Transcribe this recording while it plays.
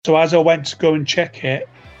So as I went to go and check it,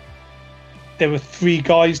 there were 3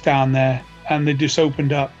 guys down there, and they just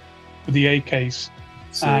opened up with the AKs.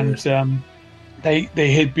 Serious. And they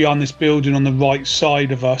hid behind this building on the right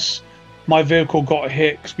side of us. My vehicle got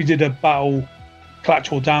hit because we did a battle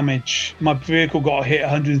collateral damage. My vehicle got hit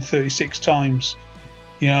 136 times.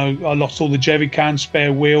 You know, I lost all the jerry cans,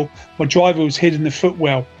 spare wheel. My driver was hid in the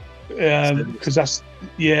footwell because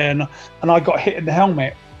and I got hit in the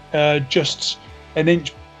helmet just an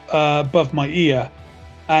inch above my ear,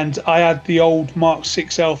 and I had the old Mark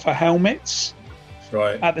 6 Alpha helmets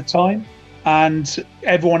at the time, and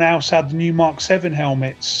everyone else had the new Mark 7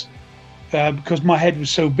 helmets because my head was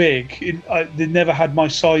so big. They never had my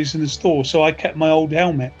size in the store, so I kept my old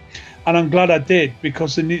helmet, and I'm glad I did,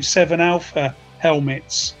 because the new 7 Alpha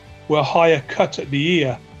helmets were higher cut at the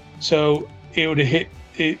ear, so it would have hit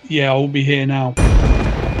it. Yeah, I'll be here now.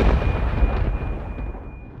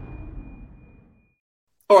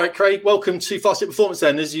 All right, Craig, welcome to Fast Hit Performance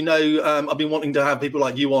then. As you know, I've been wanting to have people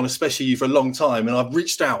like you on, especially you, for a long time, and I've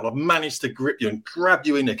reached out. I've managed to grip you and grab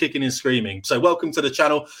you in there, kicking and screaming. So welcome to the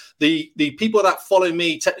channel. The people that follow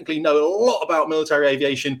me technically know a lot about military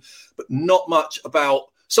aviation, but not much about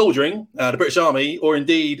soldiering, the British Army, or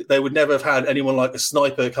indeed they would never have had anyone like a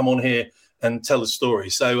sniper come on here and tell a story.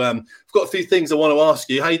 So I've got a few things I want to ask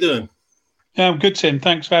you. How you doing? Yeah, I'm good, Tim.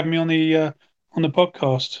 Thanks for having me on the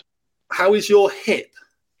podcast. How is your hip?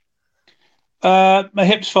 My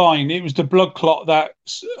hip's fine. It was the blood clot that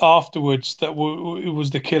afterwards that it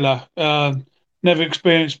was the killer. Never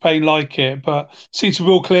experienced pain like it, but seems to be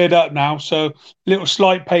all cleared up now. So little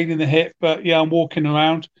slight pain in the hip, but yeah, I'm walking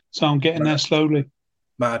around, so I'm getting there slowly.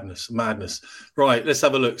 Madness. Right, let's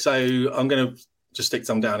have a look. So I'm going to just stick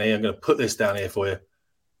some down here. I'm going to put this down here for you.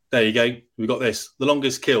 There you go. We've got this. The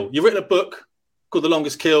Longest Kill. You've written a book called The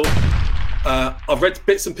Longest Kill. I've read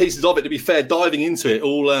bits and pieces of it, to be fair, diving into it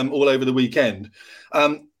all over the weekend.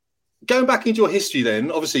 Going back into your history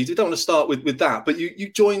then, obviously, you don't want to start with that, but you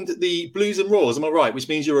joined the Blues and Roars, am I right? Which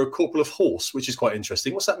means you're a corporal of horse, which is quite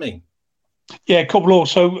interesting. What's that mean? Yeah, corporal.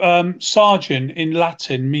 So sergeant in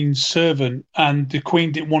Latin means servant, and the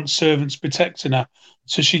Queen didn't want servants protecting her.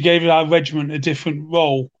 So she gave our regiment a different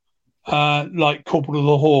role, like corporal of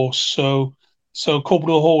the horse. So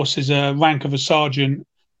corporal of the horse is a rank of a sergeant,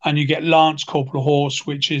 and you get Lance Corporal Horse,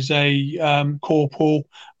 which is a corporal,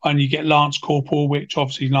 and you get Lance Corporal, which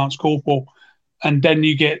obviously is Lance Corporal, and then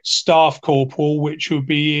you get Staff Corporal, which would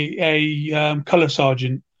be a colour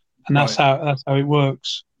sergeant, and that's how it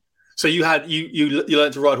works. So you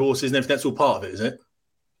learned to ride horses and everything. That's all part of it, is it?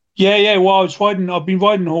 Yeah. Well, I've been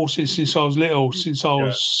riding horses since I was little. Since I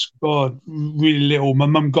was really little. My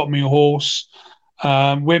mum got me a horse.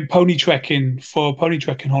 Went pony trekking for a pony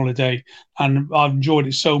trekking holiday, and I've enjoyed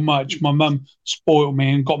it so much. My mum spoiled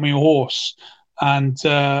me and got me a horse, and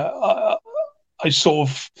I sort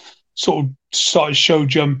of started show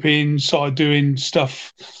jumping, started doing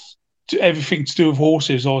stuff, everything to do with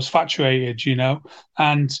horses. I was infatuated, you know.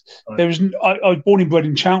 And I was born and bred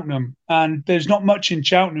in Cheltenham, and there's not much in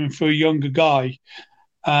Cheltenham for a younger guy.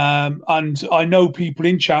 And I know people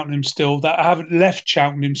in Cheltenham still that haven't left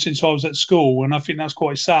Cheltenham since I was at school, and I think that's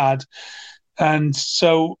quite sad. And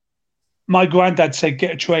so my granddad said,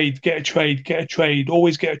 get a trade,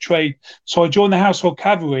 always get a trade. So I joined the Household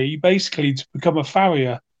Cavalry basically to become a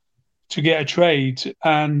farrier, to get a trade.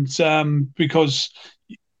 And because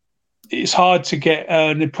it's hard to get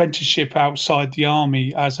an apprenticeship outside the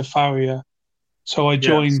army as a farrier. So I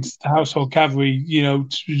joined the Household Cavalry, you know,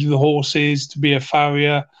 to do the horses, to be a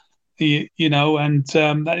farrier, you know, and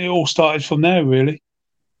it all started from there, really.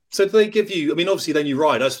 So do they give you, I mean, obviously then you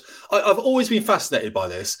ride. I've always been fascinated by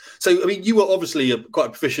this. So, I mean, you were obviously quite a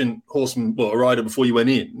proficient horseman, a rider before you went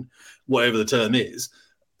in, whatever the term is.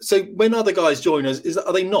 So when other guys join us,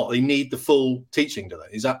 are they not? They need the full teaching, do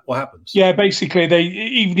they? Is that what happens? Yeah, basically,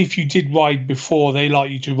 even if you did ride before, they like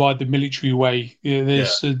you to ride the military way.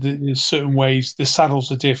 There's certain ways. The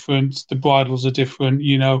saddles are different, the bridles are different.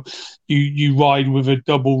 You know, you ride with a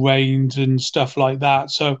double reins and stuff like that.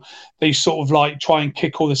 So they sort of like try and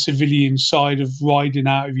kick all the civilian side of riding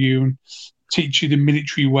out of you and teach you the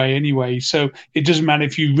military way anyway. So it doesn't matter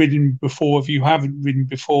if you've ridden before, if you haven't ridden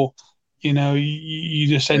before. You know, you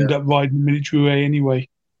just end up riding the military way anyway.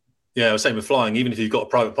 Yeah, same with flying. Even if you've got a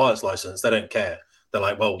private pilot's license, they don't care. They're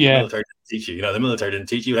like, well, the military didn't teach you. You know, the military didn't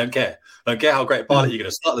teach you. Don't care. Don't care how great a pilot you're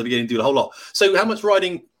going to start at the beginning, do the whole lot. So how much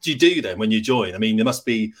riding do you do then when you join? I mean, there must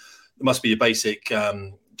be a basic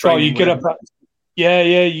training. Oh, you get up.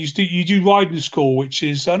 You do riding school, which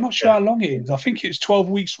is I'm not sure how long it is. I think it's 12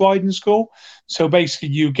 weeks riding school. So basically,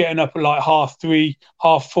 you're getting up at like 3:30,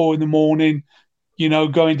 4:30 in the morning.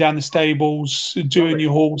 going down the stables, doing Lovely.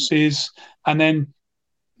 your horses, and then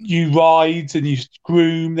you ride and you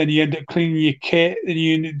groom, then you end up cleaning your kit, then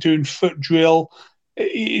you end up doing foot drill.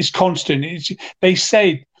 It's constant. They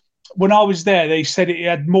say, when I was there, they said it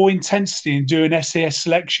had more intensity in doing SAS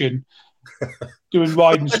selection, doing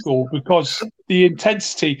riding school, because the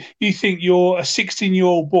intensity, you think you're a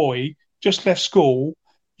 16-year-old boy, just left school,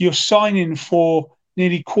 you're signing for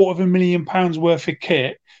nearly £250,000 worth of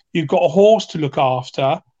kit, you've got a horse to look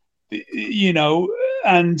after,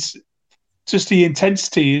 and just the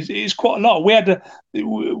intensity is quite a lot. We had at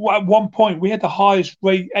one point we had the highest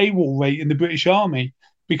rate AWOL rate in the British Army,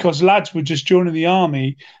 because lads were just joining the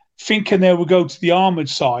army, thinking they would go to the armoured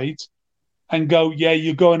side and go, yeah,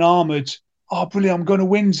 you're going armoured. Oh, brilliant! I'm going to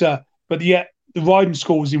Windsor, but yet the riding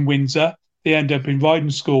school was in Windsor. They end up in riding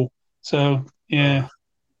school. So yeah.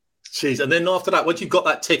 Jeez. And then after that, once you've got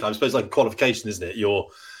that tick, I suppose like a qualification, isn't it? You've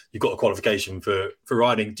got a qualification for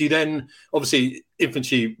riding. Do you then, obviously,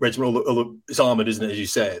 infantry regiment, it's armoured, isn't it, as you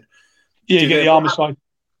said? Yeah, you get the armoured side.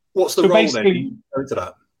 What's the role then? You go to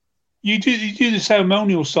that? You do the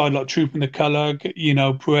ceremonial side, like trooping the colour,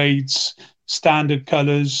 parades, standard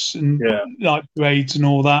colours, and like parades and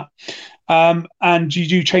all that. And you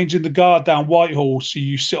do changing the guard down Whitehall, so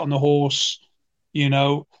you sit on the horse,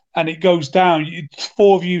 and it goes down.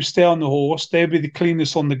 4 of you stay on the horse. They'll be the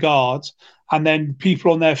cleanest on the guard, and then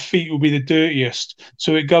people on their feet will be the dirtiest.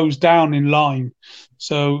 So it goes down in line.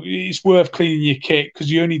 So it's worth cleaning your kit,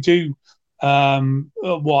 because you only do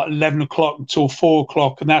 11 o'clock until 4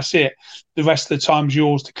 o'clock, and that's it. The rest of the time's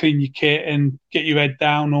yours to clean your kit and get your head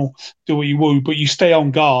down or do what you will, but you stay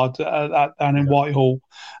on guard down in Whitehall.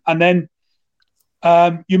 And then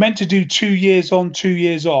you're meant to do 2 years on, 2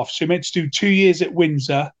 years off. So you're meant to do 2 years at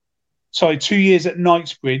 2 years at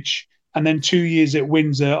Knightsbridge, and then 2 years at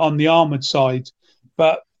Windsor on the armoured side.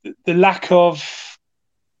 But the lack of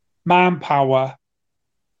manpower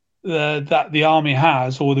that the army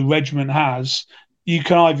has, or the regiment has, you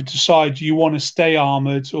can either decide you want to stay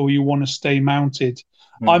armoured or you want to stay mounted.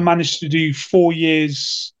 I managed to do 4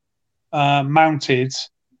 years mounted,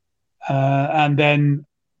 and then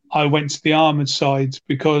I went to the armoured side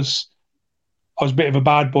because I was a bit of a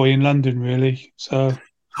bad boy in London, really. So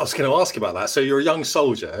I was going to ask about that. So you're a young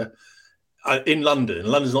soldier in London.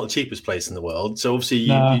 London's not the cheapest place in the world. So obviously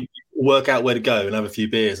you work out where to go and have a few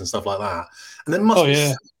beers and stuff like that. And there must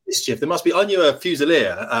be mischief. There must be. I knew a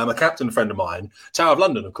Fusilier, a captain friend of mine, Tower of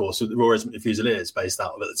London, of course, with the Royal Regiment of Fusiliers based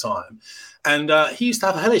out of at the time. And he used to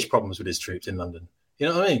have hellish problems with his troops in London. You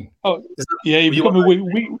know what I mean? Oh, you become a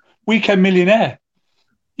weekend millionaire.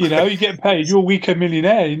 You get paid. You're a weekend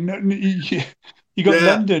millionaire. You got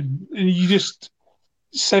London, and you just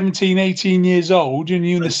 17, 18 years old, and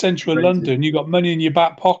you're in the centre of London. You got money in your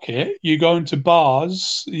back pocket. You go into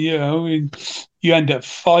bars, and you end up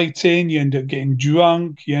fighting. You end up getting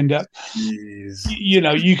drunk. You end up,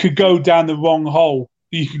 you could go down the wrong hole.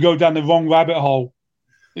 You could go down the wrong rabbit hole.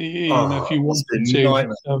 If you wanted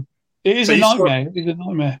to. So it is a nightmare. It is a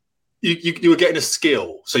nightmare. You were getting a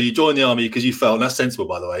skill, so you joined the army because you felt, and that's sensible,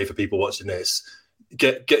 by the way, for people watching this,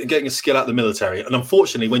 getting a skill out of the military. And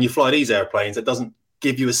unfortunately, when you fly these airplanes, it doesn't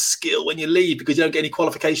give you a skill when you leave, because you don't get any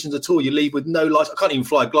qualifications at all. You leave with no license. I can't even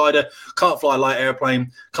fly a glider, can't fly a light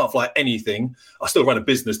airplane, can't fly anything. I still run a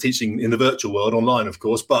business teaching in the virtual world online, of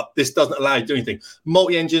course, but this doesn't allow you to do anything.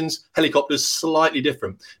 Multi-engines, helicopters, slightly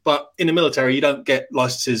different. But in the military, you don't get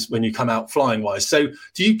licenses when you come out flying wise. So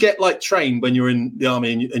do you get trained when you're in the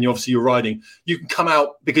army and you're riding? You can come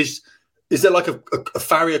out because... Is there a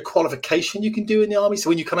farrier qualification you can do in the army? So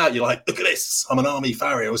when you come out, you're like, look at this, I'm an army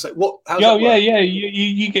farrier. It's like, what? Yeah.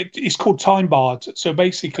 You get, it's called time barred. So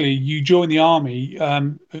basically, you join the army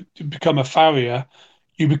to become a farrier.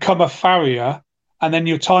 You become a farrier, and then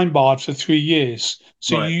you're time barred for 3 years.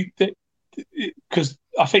 So because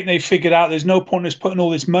I think they figured out there's no point in putting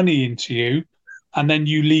all this money into you, and then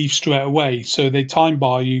you leave straight away. So they time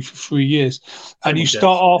bar you for 3 years, and you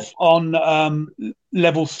start off on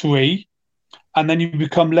level 3. And then you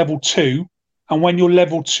become level 2. And when you're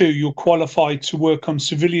level 2, you're qualified to work on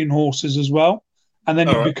civilian horses as well. And then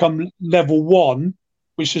you become level 1,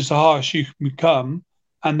 which is the highest you can become.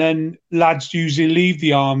 And then lads usually leave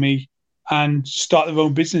the army and start their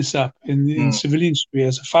own business up in civilian industry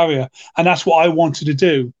as a farrier. And that's what I wanted to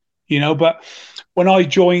do, But when I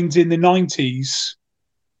joined in the 90s,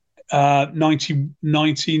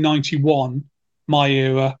 91, my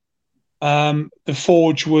era, the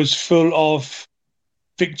forge was full of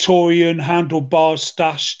Victorian handlebars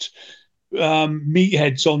stashed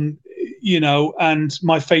meatheads on, and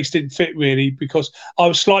my face didn't fit really because I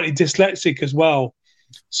was slightly dyslexic as well.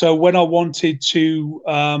 So when I wanted to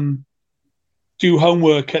do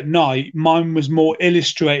homework at night, mine was more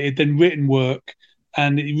illustrated than written work,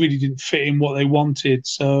 and it really didn't fit in what they wanted.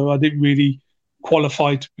 So I didn't really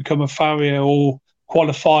qualify to become a farrier or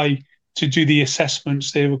qualify to do the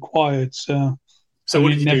assessments they required. So what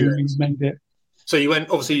did you never do really made it. So you went,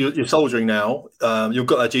 obviously you're soldering now. You've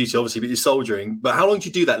got that duty, obviously, but you're soldering. But how long did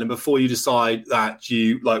you do that then before you decide that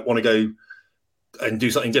you want to go and do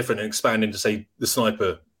something different and expand into, say, the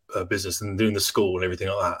sniper business and doing the school and everything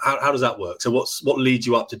like that? How does that work? So what leads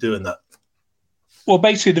you up to doing that? Well,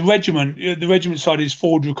 basically, the regiment side is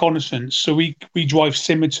forward reconnaissance. So we drive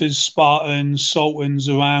scimitars, Spartans, Sultans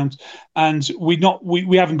around, and we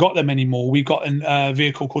haven't got them anymore. We've got a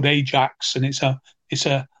vehicle called Ajax, and it's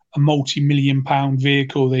a multi-million-pound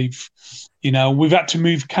vehicle. We've had to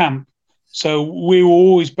move camp. So we were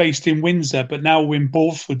always based in Windsor, but now we're in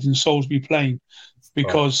Bulford and Salisbury Plain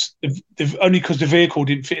because the vehicle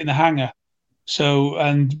didn't fit in the hangar. So,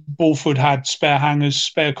 and Bulford had spare hangars,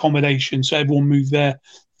 spare accommodation, so everyone moved there.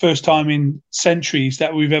 First time in centuries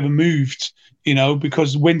that we've ever moved,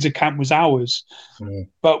 because Windsor camp was ours. Mm.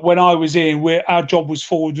 But when I was in, our job was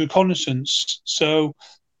forward reconnaissance. So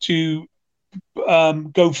to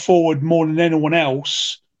go forward more than anyone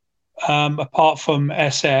else, apart from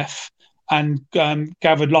SF, and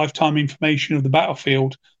gathered lifetime information of the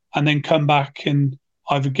battlefield, and then come back and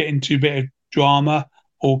either get into a bit of drama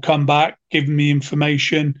or come back, give me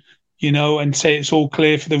information, and say it's all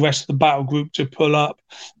clear for the rest of the battle group to pull up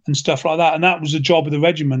and stuff like that. And that was the job of the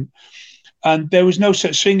regiment. And there was no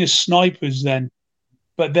such thing as snipers then.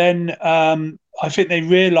 But then I think they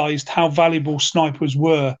realised how valuable snipers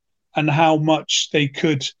were and how much they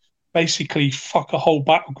could basically fuck a whole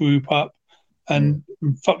battle group up and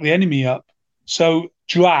fuck the enemy up. So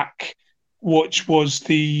Drac, which was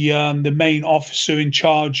the main officer in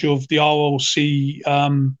charge of the RLC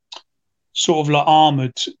sort of like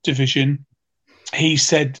armoured division, he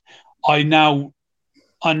said, I now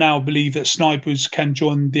believe that snipers can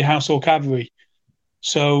join the Household Cavalry.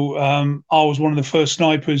 So I was one of the first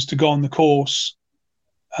snipers to go on the course,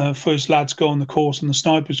 first lads go on the course, on the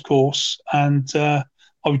snipers course, and I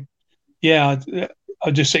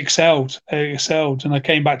just excelled, and I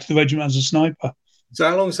came back to the regiment as a sniper. So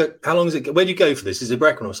how long is it? Where do you go for this? Is it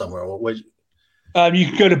Brecon or somewhere? Or where? You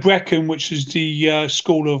can go to Brecon, which is the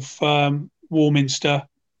school of Warminster,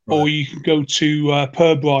 right. Or you can go to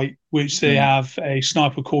Pirbright, which they have a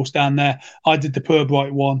sniper course down there. I did the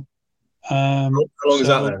Pirbright one. How long is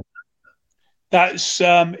that then? That's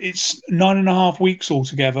it's 9.5 weeks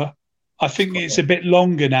altogether. I think it's a bit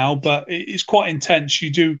longer now, but it's quite intense. You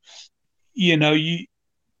do, you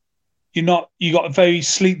got a very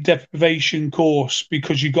sleep deprivation course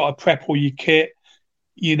because you got to prep all your kit.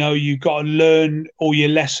 You got to learn all your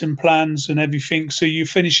lesson plans and everything. So you're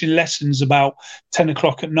finishing lessons about 10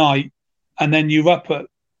 o'clock at night, and then you're up at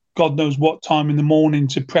God knows what time in the morning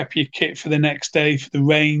to prep your kit for the next day for the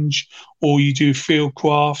range, or you do field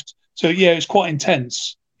craft. So yeah, it's quite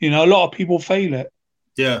intense. A lot of people fail it.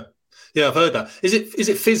 Yeah, I've heard that. Is it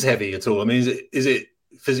phys heavy at all? I mean, is it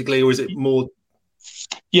physically, or is it more?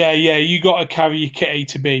 Yeah, you got to carry your kit A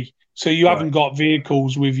to B. So you haven't got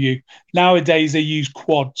vehicles with you. Nowadays, they use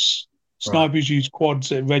quads. Snipers use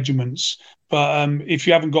quads at regiments. But if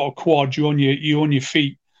you haven't got a quad, you're on your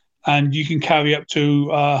feet. And you can carry up to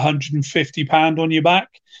 150 pound on your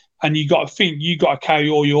back. And you got to carry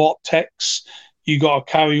all your optics. You got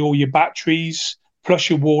to carry all your batteries, plus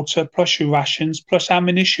your water, plus your rations, plus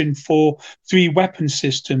ammunition for 3 weapon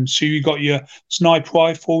systems. So you got your sniper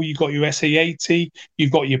rifle, you got your SA-80,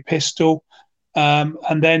 you've got your pistol,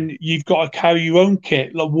 and then you've got to carry your own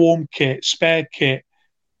kit, like warm kit, spare kit,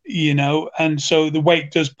 and so the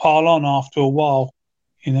weight does pile on after a while,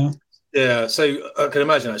 Yeah, so I can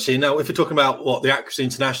imagine actually. Now, if you're talking about the Accuracy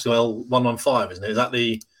International L115, isn't it? Is that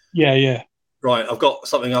the? Yeah. Right, I've got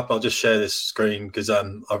something up. I'll just share this screen because I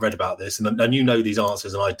read about this, and you know these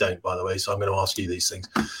answers, and I don't, by the way. So I'm going to ask you these things.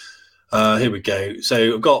 Here we go.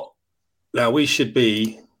 So I've got. Now we should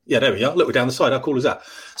be. Yeah, there we are. Look, we're down the side. How cool is that?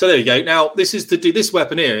 So there you go. Now this is to do this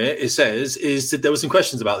weapon here. It says there were some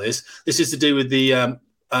questions about this. This is to do with the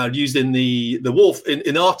used in the Wolf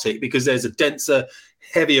in Arctic because there's a denser,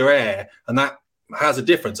 heavier air, and that has a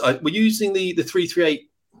difference. We're using the 338.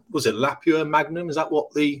 Was it Lapua Magnum? Is that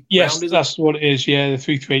what the yes, is? That's what it is. Yeah, the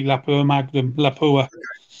 338 Lapua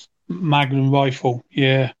Magnum rifle.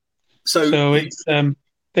 Yeah. So it's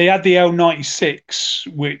they had the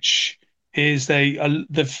L96, which is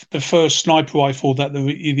the first sniper rifle that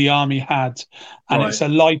the army had, and it's a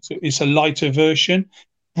lighter version,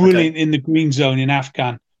 brilliant in the green zone in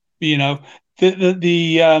Afghan. The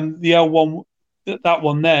L1 that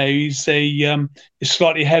one there is is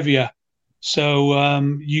slightly heavier. so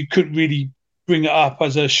you couldn't really bring it up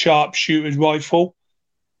as a sharpshooter rifle.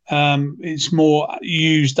 It's more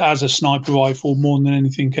used as a sniper rifle more than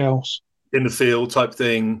anything else. In the field type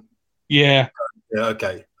thing. Yeah. Yeah.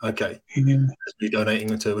 Okay. Yeah. You're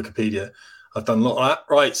donating to Wikipedia. I've done a lot of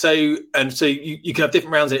that. Right. So you can have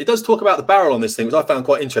different rounds in it. It does talk about the barrel on this thing, which I found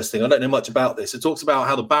quite interesting. I don't know much about this. It talks about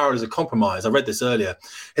how the barrel is a compromise. I read this earlier.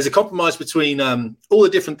 It's a compromise between all the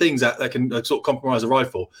different things that can sort of compromise a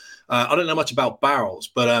rifle. I don't know much about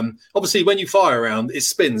barrels, but obviously when you fire around, it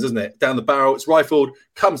spins, doesn't it? Down the barrel, it's rifled,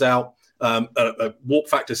 comes out, a warp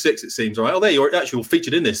factor 6, it seems, right? Oh, there you're actually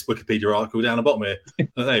featured in this Wikipedia article down the bottom here.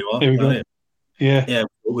 Oh, there you are. There we go. Yeah,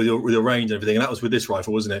 with your range and everything, and that was with this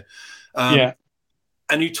rifle, wasn't it? Yeah.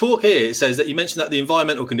 And you talk here, it says that you mentioned that the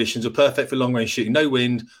environmental conditions are perfect for long range shooting, no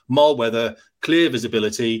wind, mild weather, clear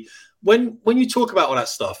visibility. When you talk about all that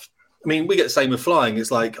stuff, I mean, we get the same with flying. It's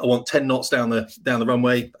like, I want 10 knots down the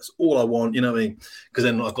runway. That's all I want, you know what I mean? Because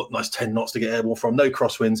then I've got nice 10 knots to get airborne from, no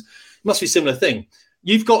crosswinds. It must be a similar thing.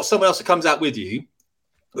 You've got someone else that comes out with you,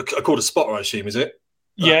 called a spotter, I assume, is it?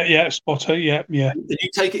 Yeah, spotter. Yeah. You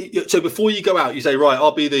take it. So before you go out, you say, right,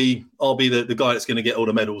 I'll be the guy that's going to get all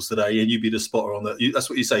the medals today, and you be the spotter on that. That's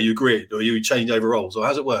what you say. You agree, or you change over roles, or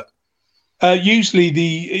how's it work? Usually,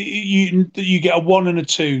 you get a 1 and a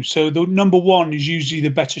 2. So the number 1 is usually the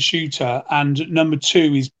better shooter, and number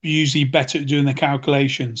 2 is usually better at doing the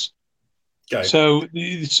calculations. Okay. So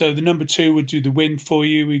the number 2 would do the wind for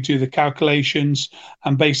you. We do the calculations,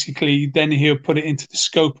 and basically then he'll put it into the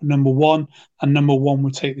scope of number 1, and number 1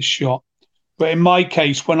 would take the shot. But in my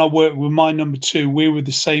case, when I worked with my number 2, we were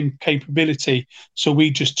the same capability, so we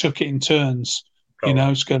just took it in turns. Oh. You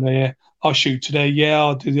know, it's going to I'll shoot today. Yeah,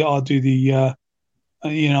 I'll do the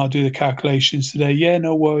calculations today. Yeah,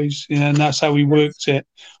 no worries. You know, and that's how we worked it.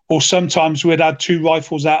 Or sometimes we'd had 2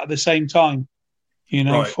 rifles out at the same time. You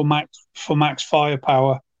know, right. for max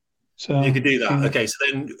firepower. So you could do that. Okay, so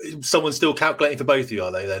then someone's still calculating for both of you,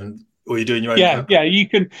 are they then? Or you're doing your own? Yeah, you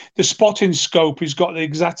can. The spotting scope has got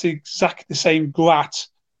exactly the same graticle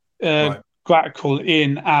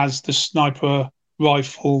in as the sniper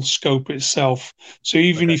rifle scope itself. So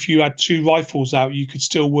even if you had 2 rifles out, you could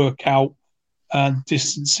still work out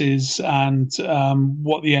distances and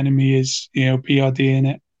what the enemy is, you know, PRD in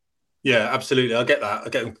it. Yeah, absolutely. I get that. I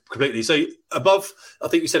get them completely. So above, I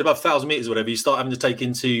think you said above 1,000 meters or whatever, you start having to take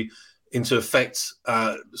into effect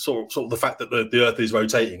sort of the fact that the Earth is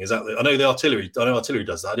rotating. Is that? I know artillery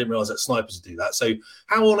does that. I didn't realize that snipers do that. So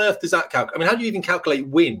how on earth does that calculate? I mean, how do you even calculate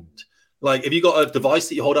wind? Like, have you got a device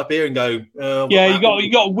that you hold up here and go?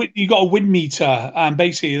 You got a wind meter, and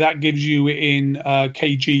basically that gives you in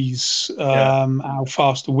kgs how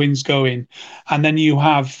fast the wind's going, and then you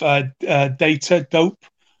have data dope.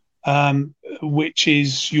 Which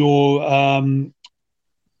is your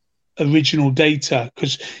original data,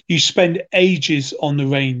 because you spend ages on the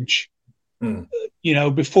range. You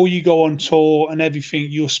know, before you go on tour and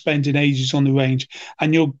everything, you're spending ages on the range,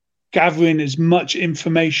 and you're gathering as much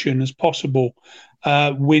information as possible: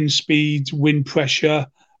 wind speeds, wind pressure,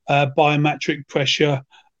 biometric pressure,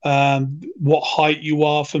 what height you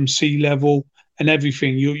are from sea level, and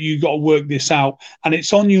everything. You got to work this out, and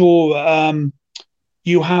it's on your.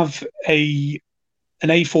 You have an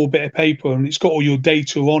A4 bit of paper, and it's got all your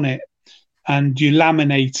data on it, and you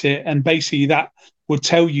laminate it, and basically that will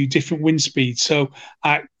tell you different wind speeds. So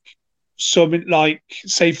at something like,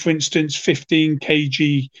 say for instance, 15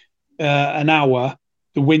 kg an hour,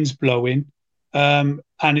 the wind's blowing, and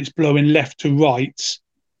it's blowing left to right.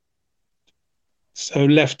 So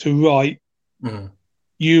left to right,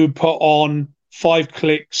 you put on 5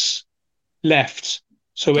 clicks left,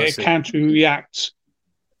 so it counter reacts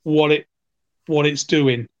what it's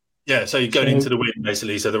doing. Yeah, so you're going into the wind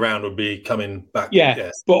basically, so the round would be coming back. Yeah,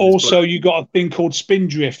 yes. But also you got a thing called spin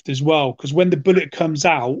drift as well, because when the bullet comes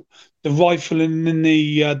out, the rifle and then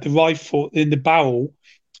the rifle in the barrel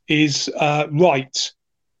is right.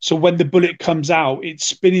 So when the bullet comes out, it's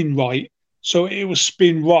spinning right, so it will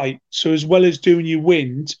spin right. So as well as doing your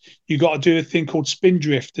wind, you got to do a thing called spin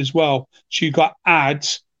drift as well. So you got to add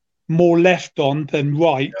more left on than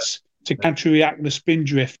right. To counter-react the spin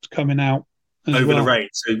drift coming out over the range.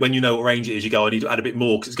 So when you know what range it is, you go, I need to add a bit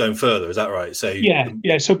more because it's going further. Is that right? So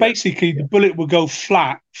yeah. So basically, the bullet will go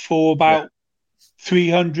flat for about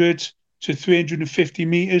 300 to 350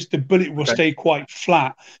 meters. The bullet will stay quite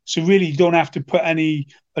flat. So really, you don't have to put any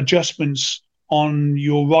adjustments on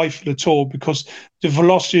your rifle at all, because the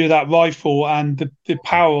velocity of that rifle and the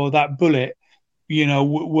power of that bullet, you know,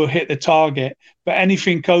 will hit the target. But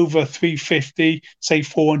anything over 350, say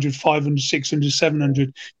 400, 500, 600,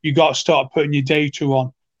 700, you got to start putting your data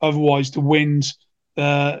on. Otherwise, the wind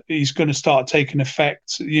is going to start taking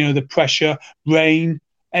effect. The pressure, rain,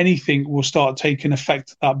 anything will start taking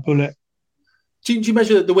effect of that bullet. Do you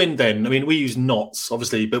measure the wind then? I mean, we use knots,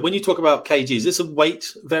 obviously, but when you talk about kg, is this a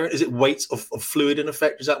weight variant? Is it weight of fluid in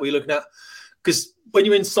effect? Is that what you're looking at? Because when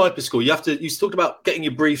you're in sniper school, you talked about getting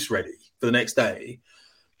your briefs ready for the next day.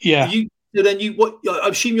 Yeah. I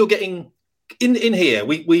assume you're getting in here.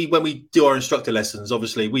 We when we do our instructor lessons,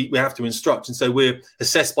 obviously we have to instruct, and so we're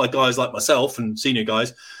assessed by guys like myself and senior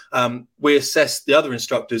guys. We assess the other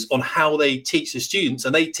instructors on how they teach the students,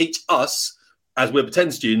 and they teach us as we're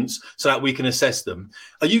pretend students so that we can assess them.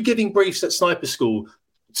 Are you giving briefs at sniper school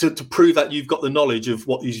to prove that you've got the knowledge of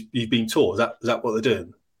what you've been taught? Is that what they're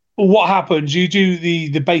doing? Well, what happens, you do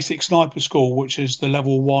the basic sniper school, which is the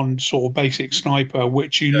level 1 sort of basic sniper,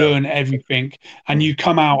 which you learn everything, and you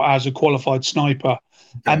come out as a qualified sniper.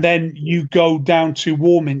 And then you go down to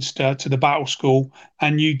Warminster to the battle school,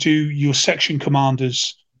 and you do your section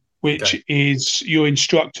commanders, which is your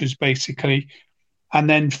instructors basically. And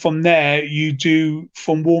then from there, you do,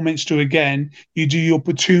 from Warminster again, you do your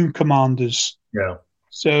platoon commanders. Yeah.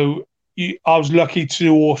 So I was lucky to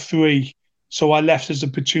do all 3. So I left as a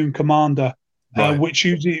platoon commander, which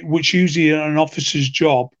usually an officer's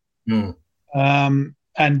job. And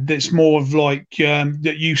it's more of like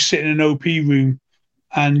that you sit in an OP room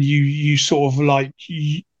and you sort of like,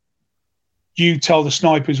 you tell the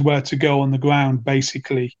snipers where to go on the ground,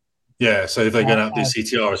 basically. Yeah, so if they're going out to do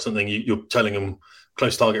CTR or something, you're telling them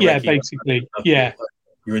close target. Yeah, basically. Yeah.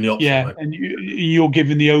 You're in the option. Yeah, right? and you're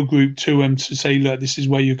giving the O group to them to say, look, this is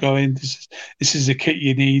where you're going. This is the kit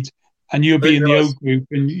you need. And you'll be in the O group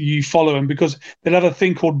and you follow them, because they'll have a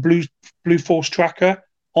thing called Blue Force Tracker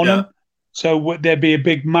on them. So there'll be a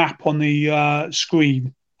big map on the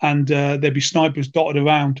screen, and there'll be snipers dotted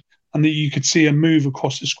around, and that you could see them move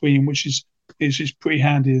across the screen, which is pretty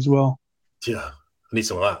handy as well. Yeah, I need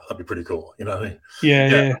some of that. That'd be pretty cool. You know what I mean?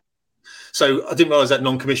 Yeah. So I didn't realise that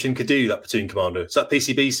non-commissioned could do that platoon commander. Is that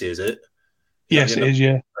PCBC, is it? Yes, it is,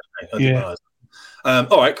 yeah. I didn't realise.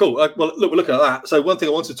 All right, cool. Well, look, we're looking at that. So one thing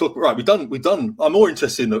I wanted to talk about, we've done. I'm more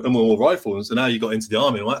interested in more rifles, and now you got into the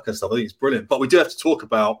army and all that kind of stuff. I think it's brilliant. But we do have to talk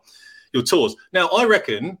about your tours. Now, we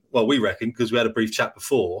reckon, because we had a brief chat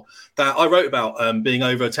before, that I wrote about being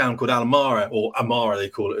over a town called Al-Amara, or Amara, they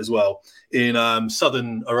call it as well, in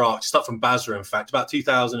southern Iraq, just up from Basra, in fact, about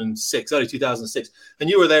 2006, early 2006. And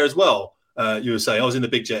you were there as well, you were saying. I was in the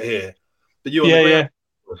big jet here. But you were on the ground.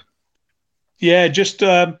 Yeah, just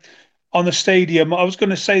on the stadium. I was going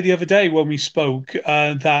to say the other day when we spoke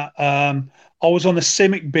that I was on the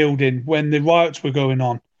CIMIC building when the riots were going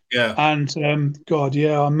on. Yeah. And I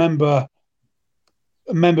remember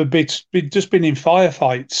just being in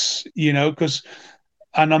firefights,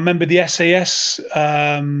 and I remember the SAS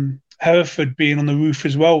Hereford being on the roof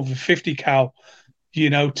as well with a 50 cal,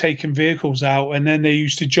 taking vehicles out, and then they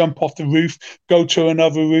used to jump off the roof, go to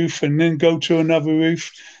another roof, and then go to another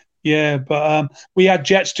roof. Yeah, but we had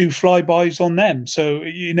jets do flybys on them, so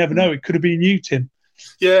you never know. It could have been you, Tim.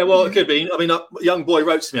 Yeah, well, it could be. I mean, a young boy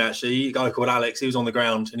wrote to me, actually, a guy called Alex. He was on the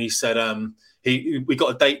ground, and he said we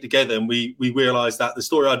got a date together, and we realised that the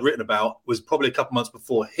story I'd written about was probably a couple months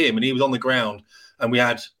before him, and he was on the ground, and we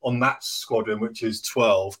had, on that squadron, which is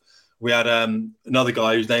 12, we had another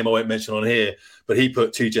guy whose name I won't mention on here, but he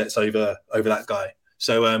put 2 jets over that guy.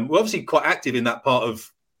 So we're obviously quite active in that part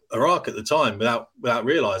of Iraq at the time without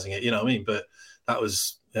realising it, you know what I mean? But that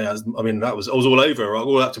was, I was all over Iraq,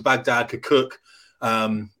 all up to Baghdad, Kirkuk,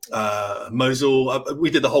 Mosul. We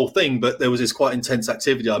did the whole thing, but there was this quite intense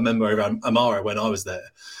activity I remember around Amara when I was there.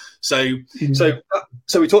 So we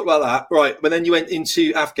talked about that, right? But then you went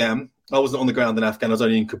into Afghan. I wasn't on the ground in Afghan. I was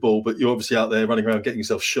only in Kabul, but you're obviously out there running around getting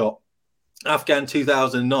yourself shot. Afghan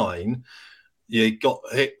 2009, you got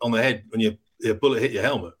hit on the head when your bullet hit your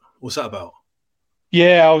helmet. What's that about?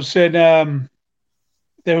 Yeah, I was in.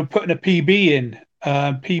 They were putting a PB in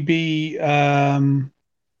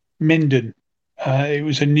Minden. It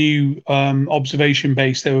was a new observation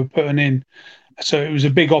base they were putting in, so it was a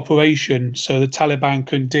big operation. So the Taliban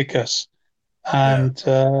couldn't dick us, and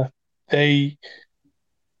I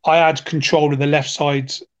had control of the left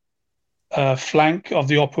side flank of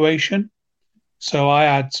the operation. So I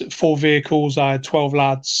had 4 vehicles, I had 12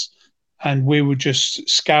 lads, and we were just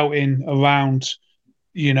scouting around,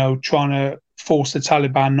 trying to force the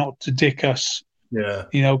Taliban not to dick us,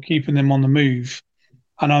 keeping them on the move.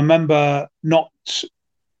 And I remember not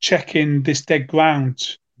checking this dead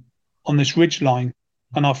ground on this ridge line.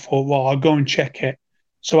 And I thought, well, I'll go and check it.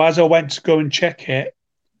 So as I went to go and check it,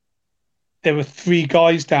 there were 3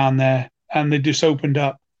 guys down there, and they just opened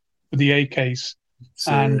up with the AKs.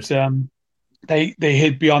 Serious? And they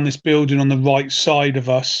hid behind this building on the right side of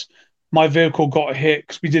us. My vehicle got hit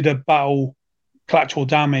because we did a battle collateral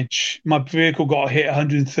damage. My vehicle got hit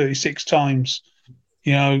 136 times.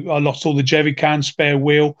 You know, I lost all the jerry cans, spare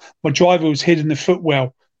wheel. My driver was hid in the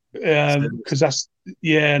footwell because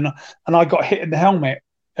and I got hit in the helmet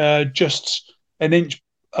just an inch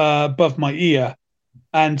above my ear,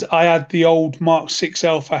 and I had the old Mark 6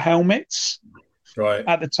 Alpha helmets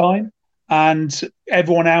at the time, and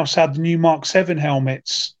everyone else had the new Mark 7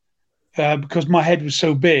 helmets. Because my head was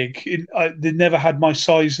so big, they never had my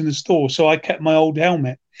size in the store, so I kept my old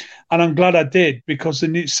helmet, and I'm glad I did, because the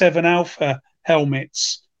new 7 Alpha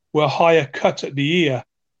helmets were higher cut at the ear,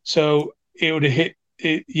 so it would have hit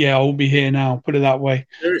it. Yeah, I won't be here now. Put it that way.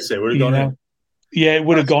 Seriously, would have gone in. Yeah, it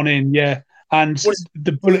would have gone in. Yeah, and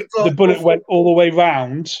the bullet went all the way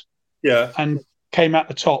round. Yeah, and came out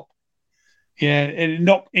the top. Yeah, it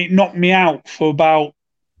knocked me out for about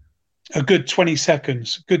a good 20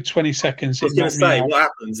 seconds. I was going to say, what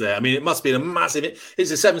happens there? I mean, it must be a massive.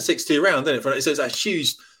 It's a 7.62 round, isn't it? So it's a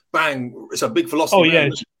huge bang. It's a big velocity. Oh yeah,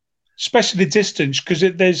 especially the distance, because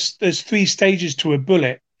there's 3 stages to a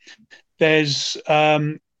bullet. There's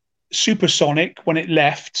supersonic when it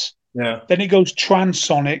left. Yeah. Then it goes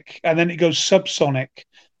transonic, and then it goes subsonic.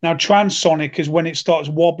 Now transonic is when it starts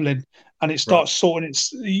wobbling, and it starts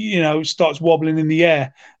starts wobbling in the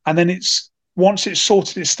air, and then once it's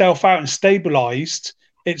sorted itself out and stabilized,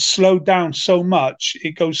 it's slowed down so much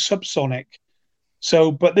it goes subsonic.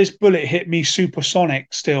 So, but this bullet hit me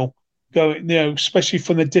supersonic still, going, especially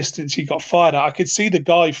from the distance he got fired at. I could see the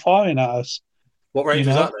guy firing at us. What range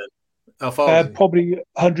was that then? How far? Probably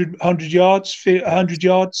 100 yards, 100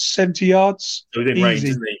 yards, 70 yards. So within range,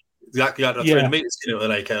 isn't he? Exactly like 300 meters with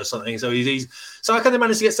an AK or something. So he's. So how can they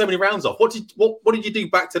manage to get so many rounds off? What did you do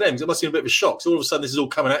back to them? Because it must have been a bit of a shock. So all of a sudden, this is all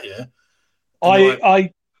coming at you.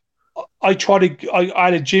 I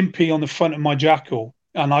had a Jimpy on the front of my Jackal,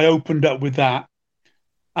 and I opened up with that,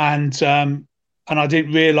 and I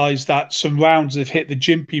didn't realise that some rounds have hit the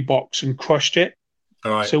Jimpy box and crushed it.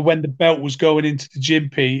 All right. So when the belt was going into the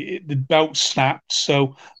Jimpy, the belt snapped.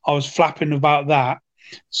 So I was flapping about that.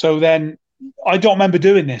 So then I don't remember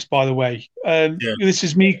doing this, by the way. This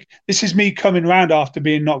is me coming round after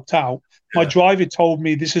being knocked out. My driver told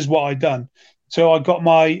me this is what I'd done. So I got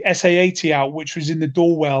my SA-80 out, which was in the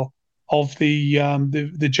doorwell of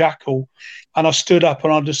the Jackal, and I stood up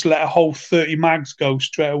and I just let a whole 30 mags go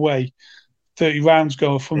straight away, 30 rounds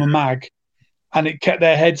go from a mag, and it kept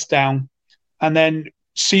their heads down. And then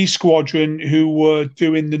C Squadron, who were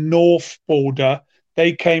doing the north border,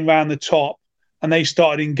 they came round the top and they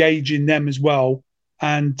started engaging them as well.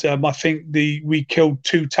 And I think we killed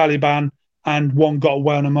 2 Taliban and 1 got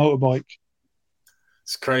away on a motorbike.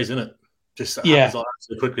 It's crazy, isn't it? Just happens like that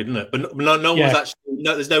so quickly, didn't it? But no one's actually.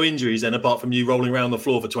 There's no injuries then, apart from you rolling around the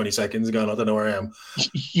floor for 20 seconds and going, "I don't know where I am."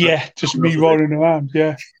 Yeah, just me rolling around.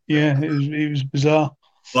 Yeah, it was bizarre.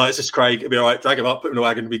 Right, it's just Craig. It'll be all right. Drag him up, put him in the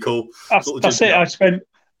wagon, it'll be cool. That's it. I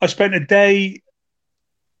spent a day.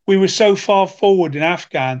 We were so far forward in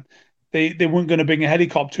Afghan, they weren't going to bring a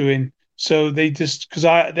helicopter in, so they just because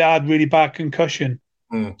they had really bad concussion.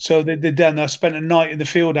 So they did. Then I spent a night in the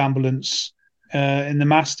field ambulance in the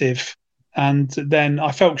Mastiff. And then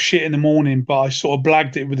I felt shit in the morning, but I sort of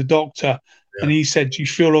blagged it with the doctor, and he said, "Do you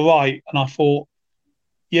feel all right?" And I thought,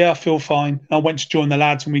 "Yeah, I feel fine." And I went to join the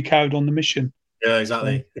lads, and we carried on the mission. Yeah,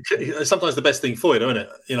 exactly. It's sometimes the best thing for you, isn't it?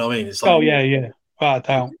 You know what I mean? It's like, without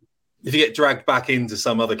doubt. If you get dragged back into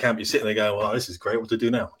some other camp, you're sitting there going, "Well, this is great. What to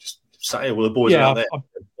do now?" Just sat here with the boys out there.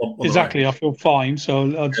 Exactly. I feel fine, so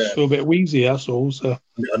I just feel a bit wheezy. That's all. So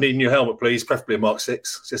I need a new helmet, please, preferably a Mark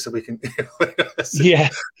 6, just so we can.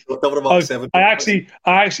 Double the Mark 7. I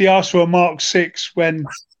actually asked for a Mark 6 when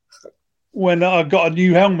I got a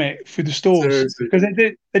new helmet through the stores, because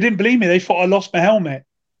they didn't believe me. They thought I lost my helmet.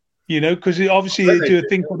 Because obviously they do a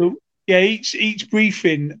thing called each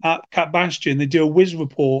briefing at Cap Bastion they do a whiz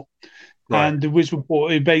report. Right. And the whiz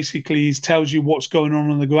report, it basically tells you what's going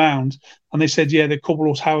on the ground. And they said, the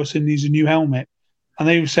Corporal Harrison needs a new helmet. And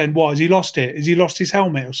they were saying, why? Has he lost it? Has he lost his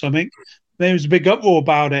helmet or something? And there was a big uproar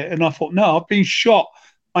about it. And I thought, no, I've been shot.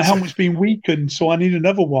 My helmet's been weakened, so I need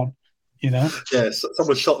another one, Yeah,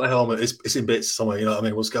 someone shot the helmet. It's in bits somewhere, you know what I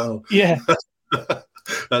mean? What's going on? Yeah.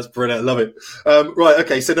 That's brilliant. I love it. Right,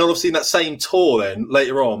 okay. So then obviously in that same tour then,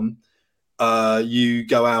 later on, you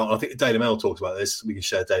go out. I think the Daily Mail talks about this. We can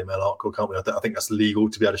share a Daily Mail article, can't we? I think that's legal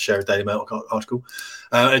to be able to share a Daily Mail article.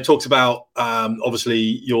 It talks about obviously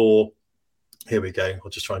your. Here we go. I'll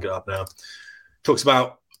just try and get it up now. Talks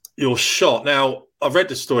about your shot. Now I've read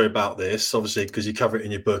the story about this, obviously, because you cover it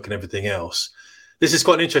in your book and everything else. This is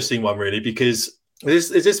quite an interesting one, really, because Is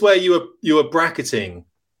this where you were bracketing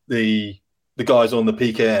the guys on the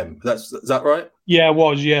PKM? Is that right? Yeah, it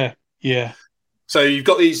was. Yeah. So you've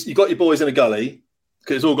got your boys in a gully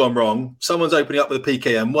because it's all gone wrong. Someone's opening up with a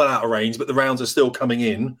PKM, well out of range, but the rounds are still coming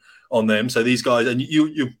in on them. So these guys, and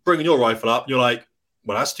you're bringing your rifle up, and you're like,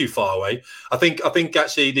 well, that's too far away. I think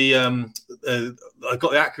actually I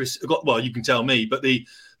got the accuracy. Well, you can tell me, but the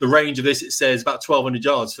range of this, it says about 1,200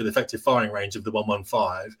 yards for the effective firing range of the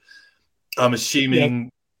 115. I'm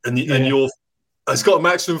assuming, and it's got a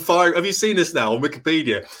maximum firing. Have you seen this now on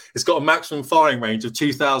Wikipedia? It's got a maximum firing range of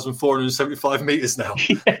 2,475 meters now.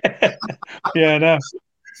 Yeah, no.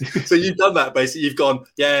 So you've done that basically. You've gone,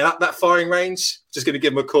 that firing range. Just going to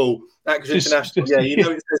give them a call. Accuracy International. It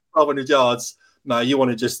says 1,200 yards. No, you want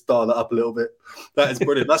to just dial that up a little bit. That is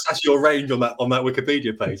brilliant. That's actually your range on that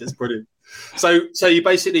Wikipedia page. That's brilliant. So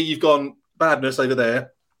you've gone badness over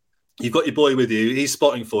there. You've got your boy with you. He's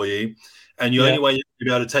spotting for you, and the only way you're going to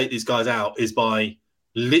be able to take these guys out is by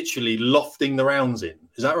literally lofting the rounds in.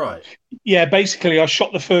 Is that right? Yeah. Basically, I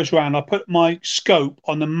shot the first round. I put my scope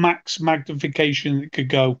on the max magnification that could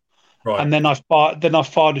go, right, and then I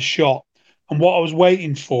fired a shot. And what I was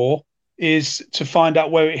waiting for is to find out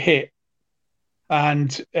where it hit.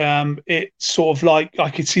 And it sort of like I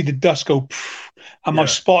could see the dust go, and my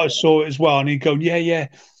spotter saw it as well, and he'd go, yeah,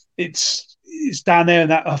 it's down there,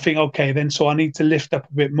 and that I think okay, then so I need to lift up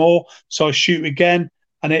a bit more. So I shoot again,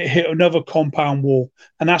 and it hit another compound wall,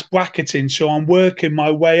 and that's bracketing. So I'm working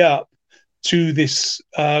my way up to this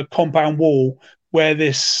compound wall where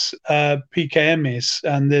this PKM is,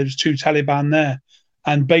 and there's two Taliban there,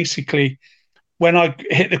 and basically when I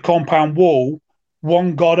hit the compound wall,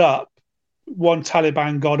 one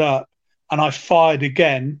Taliban got up, and I fired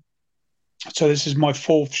again. So this is my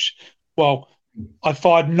fourth. I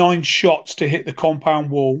fired 9 shots to hit the compound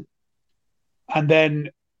wall, and then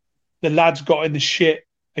the lads got in the shit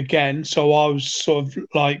again. So I was sort of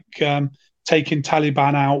like taking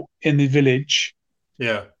Taliban out in the village.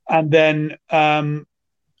 Yeah, and then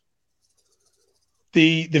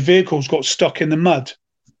the vehicles got stuck in the mud,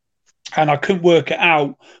 and I couldn't work it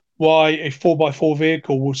out why a 4x4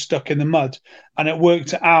 vehicle was stuck in the mud. And it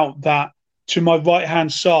worked out that to my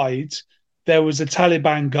right-hand side, there was a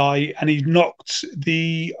Taliban guy, and he knocked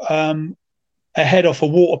the a head off a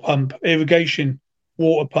water pump, irrigation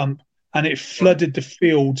water pump, and it flooded the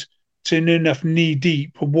field to enough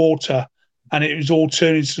knee-deep water, and it was all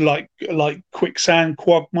turning to like quicksand,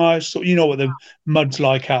 quagmires. So you know what the mud's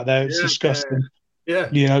like out there. It's disgusting. Yeah.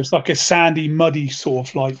 It's like a sandy, muddy sort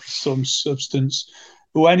of like some substance.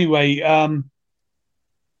 Well, anyway, I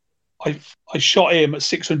shot him at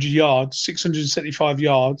 600 yards, 675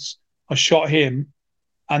 yards. I shot him,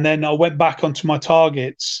 and then I went back onto my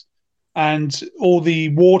targets, and all the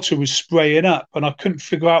water was spraying up, and I couldn't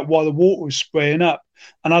figure out why the water was spraying up.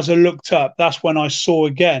 And as I looked up, that's when I saw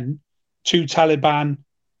again 2 Taliban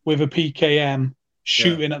with a PKM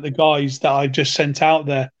shooting at the guys that I just sent out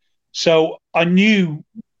there. So I knew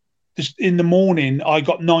in the morning I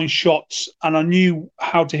got 9 shots, and I knew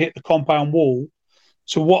how to hit the compound wall.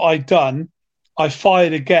 So what I'd done, I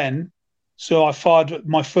fired again. So I fired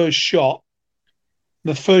my first shot.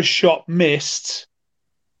 The first shot missed.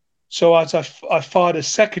 So as I fired a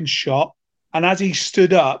second shot, and as he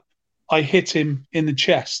stood up, I hit him in the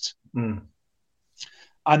chest. Mm.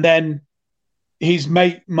 And then his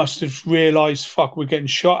mate must have realised, fuck, we're getting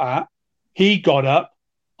shot at. He got up.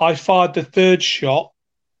 I fired the third shot.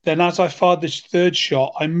 Then as I fired this third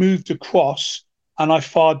shot, I moved across and I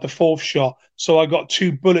fired the fourth shot. So I got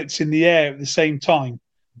 2 bullets in the air at the same time.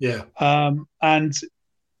 Yeah. And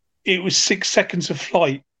it was 6 seconds of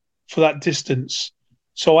flight for that distance.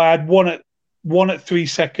 So I had one at 3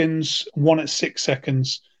 seconds, one at 6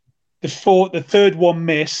 seconds. The third one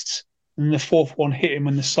missed, and the fourth one hit him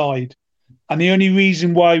on the side. And the only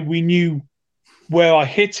reason why we knew where I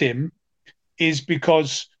hit him is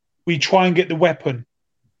because we try and get the weapon.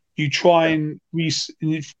 You try and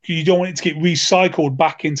you don't want it to get recycled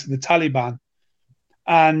back into the Taliban.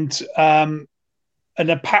 And an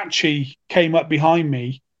Apache came up behind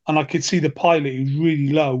me, and I could see the pilot. He was really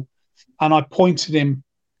low, and I pointed him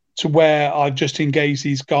to where I just engaged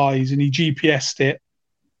these guys, and he GPS'd it,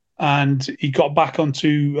 and he got back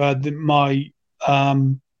onto my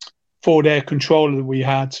forward air controller that we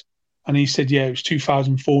had, and he said, yeah, it was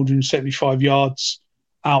 2,475 yards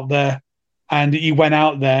out there. And he went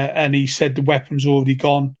out there and he said the weapon's already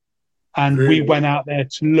gone. And we went out there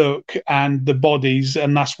to look, and the bodies,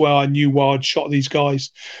 and that's where I knew why I'd shot these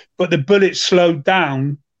guys. But the bullet slowed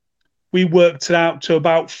down. We worked it out to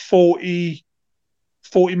about 40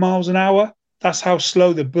 miles an hour. That's how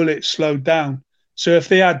slow the bullet slowed down. So if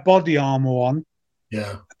they had body armor on,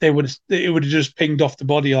 Yeah, it would have just pinged off the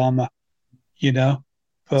body armor, you know.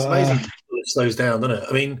 But, it's amazing. It slows down, doesn't it?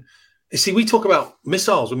 I mean, you see, we talk about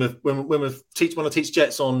missiles when we teach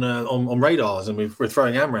jets on radars, and we're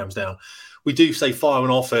throwing AMRAAMs down. We do say fire one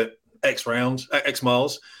off at X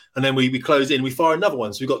miles, and then we close in. We fire another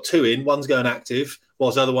one, so we've got 2 in. One's going active,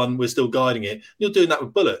 whilst the other one we're still guiding it. You're doing that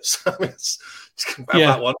with bullets. I mean,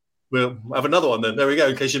 that one. We'll have another one then. There we go.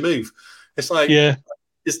 In case you move, it's like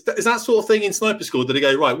Is that sort of thing in sniper school? Did they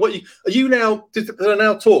go, right, what are you now? Did they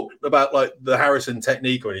now talk about like the Harrison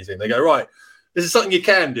technique or anything? They go, right, this is something you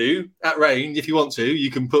can do at range if you want to.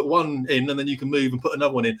 You can put one in and then you can move and put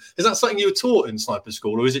another one in. Is that something you were taught in sniper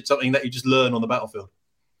school, or is it something that you just learn on the battlefield?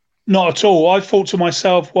 Not at all. I thought to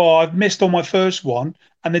myself, well, I've missed on my first one,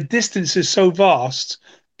 and the distance is so vast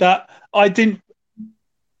that I didn't,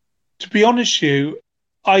 to be honest with you,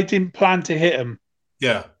 I didn't plan to hit him.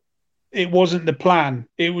 Yeah. It wasn't the plan.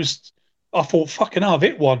 It was, I thought, fucking hell, I've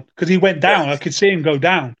hit one because he went down. I could see him go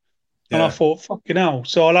down. And I thought, fucking hell.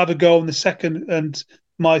 So I'll have a go on the second and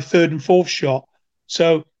my third and fourth shot.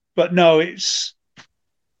 So, but no,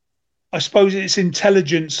 I suppose it's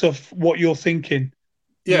intelligence of what you're thinking.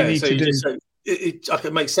 Yeah,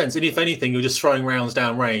 it makes sense. And if anything, you're just throwing rounds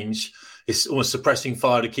down range. It's almost suppressing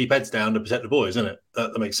fire to keep heads down to protect the boys, isn't it?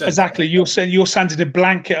 That makes sense. Exactly. You're sanding a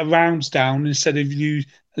blanket of rounds down instead of you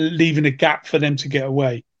leaving a gap for them to get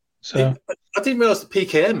away. So I didn't realise the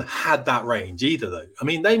PKM had that range either, though. I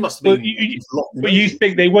mean, they must have been. But you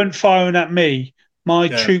think they weren't firing at me? My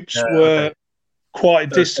troops were quite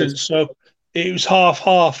a distance, so it was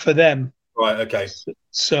half for them. Right. Okay.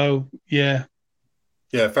 So yeah.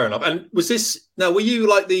 Yeah, fair enough. And was this now? Were you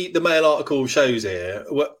like the Mail article shows here?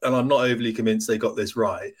 And I'm not overly convinced they got this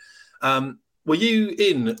right. Were you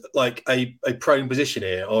in like a prone position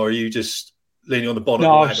here, or are you just leaning on the bonnet?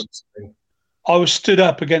 No, I was stood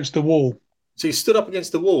up against the wall. So you stood up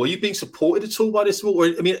against the wall. Are you being supported at all by this wall? Or,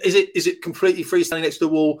 I mean, is it completely free standing next to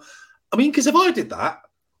the wall? I mean, because if I did that,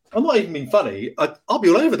 I'm not even being funny. I'll be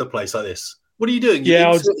all over the place like this. What are you doing?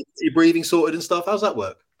 You're breathing sorted and stuff. How's that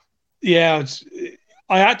work? Yeah,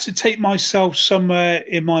 I had to take myself somewhere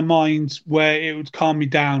in my mind where it would calm me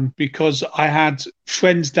down because I had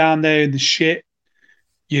friends down there in the shit,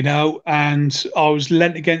 you know, and I was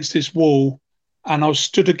leant against this wall and I was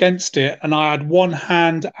stood against it and I had one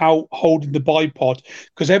hand out holding the bipod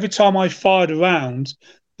because every time I fired around,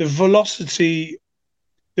 the velocity,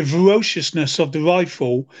 the ferociousness of the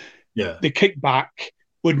rifle, the kickback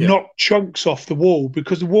would knock chunks off the wall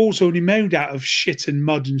because the wall's only made out of shit and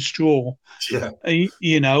mud and straw,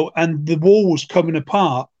 you know, and the wall was coming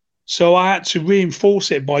apart. So I had to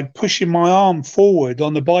reinforce it by pushing my arm forward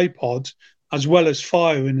on the bipod as well as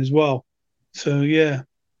firing as well. So, yeah.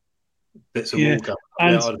 Bits of wall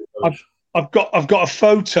and I've got a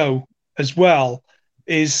photo as well,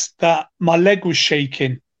 is that my leg was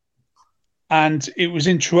shaking. And it was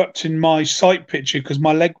interrupting my sight picture because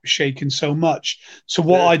my leg was shaking so much. So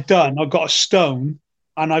what I'd done, I got a stone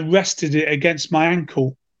and I rested it against my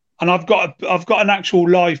ankle. And I've got an actual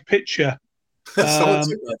live picture. Someone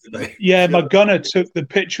took that today. Yeah, my gunner took the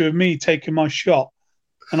picture of me taking my shot,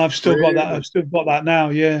 and I've still got that. I've still got that now.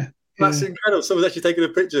 Yeah, that's incredible. Someone's actually taking a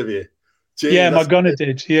picture of you. Gee, yeah, my gunner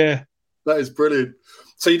did. Yeah, that is brilliant.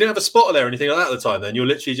 So you didn't have a spotter there or anything like that at the time. Then you're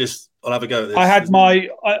literally just, I'll have a go at this. I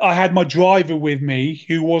had my driver with me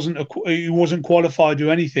who wasn't qualified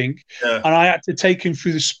or anything, and I had to take him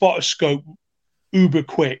through the spotter scope uber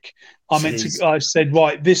quick. I said,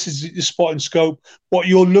 right, this is the spot and scope. What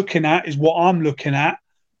you're looking at is what I'm looking at.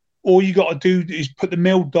 All you got to do is put the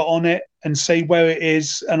mil dot on it and say where it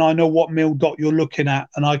is, and I know what mil dot you're looking at,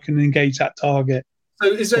 and I can engage that target. So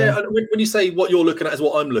is there, when you say what you're looking at is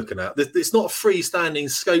what I'm looking at, it's not a freestanding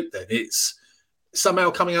scope then? It's somehow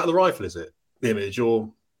coming out of the rifle, is it? The image,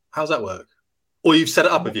 or how's that work? Or you've set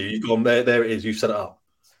it up, have you? You've gone, there it is, you've set it up.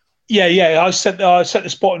 Yeah. I set the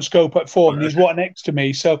spot and scope up for him. He's right next to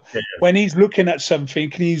me. So when he's looking at something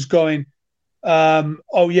and he's going,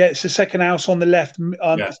 it's the second house on the left,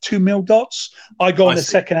 2 mil dots. I go on the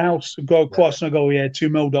second house, go across, and I go, 2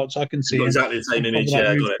 mil dots. I can see exactly the same image.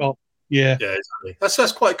 Yeah, got it. Yeah, exactly.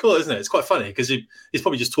 That's quite cool, isn't it? It's quite funny because he's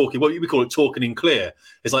probably just talking. What we call it, talking in clear.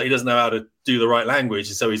 It's like he doesn't know how to do the right language,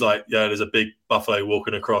 and so he's like, there's a big buffalo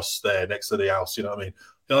walking across there next to the house. You know what I mean?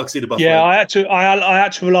 I can see the buffalo. Yeah, I had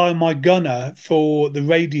to rely on my gunner for the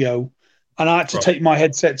radio, and I had to take my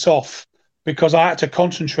headsets off because I had to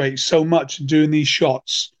concentrate so much doing these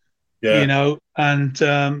shots. Yeah, you know, and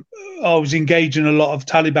I was engaging a lot of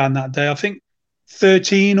Taliban that day. I think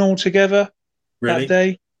 13 altogether that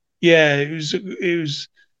day. Yeah, it was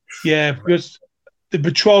because the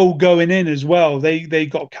patrol going in as well, they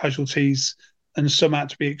got casualties and some had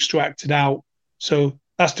to be extracted out. So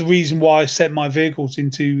that's the reason why I sent my vehicles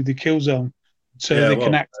into the kill zone, so they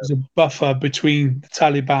can act as a buffer between the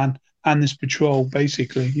Taliban and this patrol,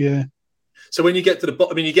 basically. Yeah. So when you get to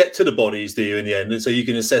you get to the bodies, do you, in the end? And so you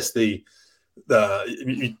can assess do you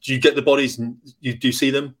get the bodies and do you see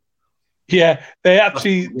them? Yeah, they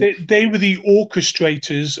were the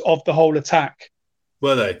orchestrators of the whole attack.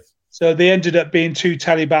 Were they? So they ended up being 2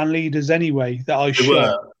 Taliban leaders anyway that I shot.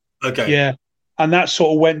 Were. Okay. Yeah. And that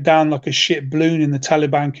sort of went down like a shit balloon in the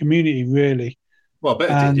Taliban community, really. Well, I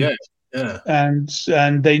bet it did, yeah.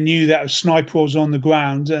 And they knew that a sniper was on the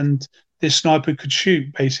ground and this sniper could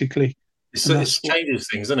shoot, basically. It changes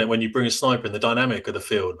things, doesn't it? When you bring a sniper in, the dynamic of the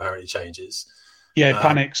field apparently changes. Yeah, it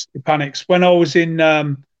panics. It panics. When I was in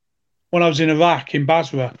Iraq, in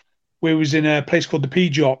Basra, we was in a place called the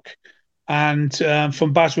Pijok, and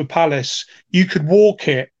from Basra Palace, you could walk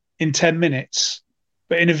it in 10 minutes,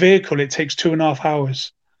 but in a vehicle, it takes 2.5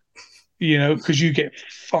 hours, because you get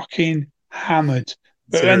fucking hammered.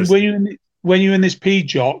 But when you're in this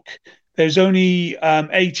Pijok, there's only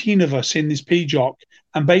 18 of us in this Pijok,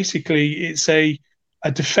 and basically it's a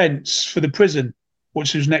defence for the prison,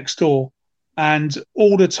 which is next door. And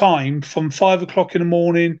all the time from 5 o'clock in the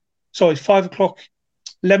morning, 11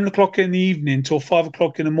 o'clock in the evening till 5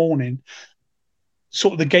 o'clock in the morning,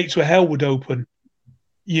 sort of the gates of hell would open.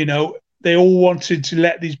 They all wanted to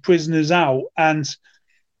let these prisoners out. And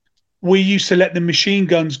we used to let the machine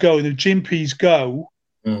guns go, the Jimpies go,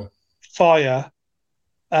 fire,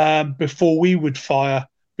 before we would fire.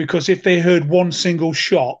 Because if they heard one single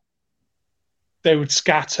shot, they would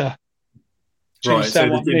scatter. Right,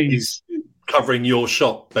 so he's covering your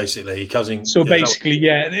shot, basically. So basically,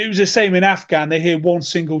 yeah, it was the same in Afghan. They hear one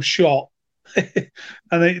single shot,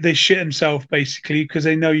 and they shit themselves, basically, because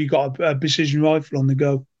they know you got a precision rifle on the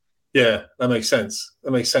go. Yeah, that makes sense. Yeah.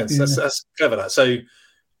 That's clever. That so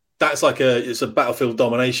that's it's a battlefield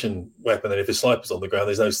domination weapon. And if a sniper's on the ground,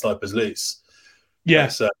 there's no snipers loose. Yeah.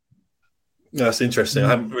 That's interesting. I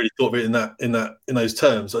haven't really thought of it in those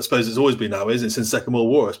terms. I suppose it's always been that way, isn't it? Since the Second World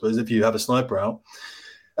War, I suppose, if you have a sniper out.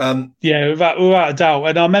 Yeah, without a doubt.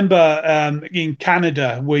 And I remember in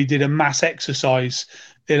Canada, we did a mass exercise.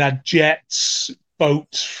 It had jets,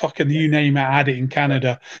 boats, fucking you name it, had it in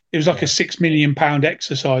Canada. It was like a £6 million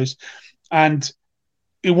exercise. And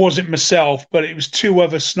it wasn't myself, but it was 2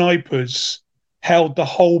 other snipers held the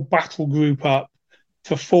whole battle group up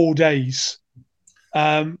for 4 days.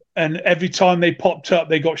 And every time they popped up,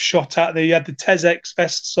 they got shot at. They had the Tezex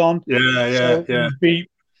vests on. Yeah.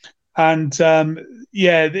 And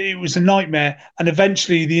it was a nightmare. And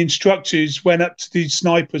eventually, the instructors went up to these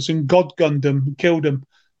snipers and God gunned them, and killed them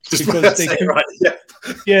because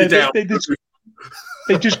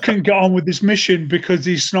they just couldn't get on with this mission because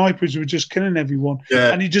these snipers were just killing everyone.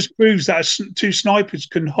 Yeah. And it just proves that 2 snipers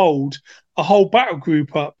can hold a whole battle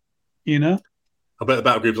group up. I bet the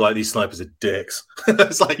battle groups like these snipers are dicks.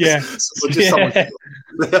 It's like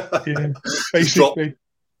basically.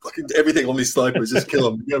 Fucking everything on these snipers, just kill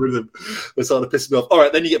them, get rid of them. They're starting to piss me off. All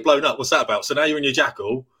right, then you get blown up. What's that about? So now you're in your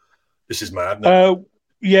Jackal. This is mad.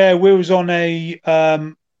 We was on a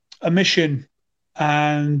mission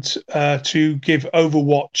and to give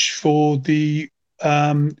overwatch for the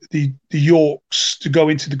Yorks to go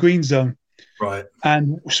into the green zone. Right.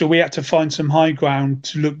 And so we had to find some high ground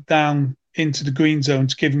to look down into the green zone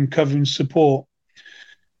to give them cover and support.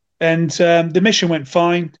 And the mission went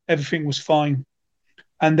fine. Everything was fine.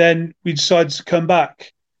 And then we decided to come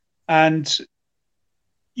back. And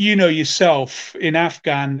yourself in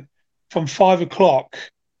Afghan, from 5 o'clock,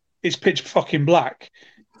 it's pitch fucking black,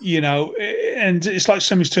 and it's like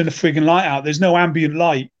somebody's turned a frigging light out. There's no ambient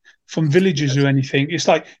light from villages or anything. It's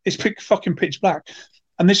like it's fucking pitch black.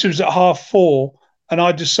 And this was at 4:30, and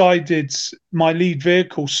I decided my lead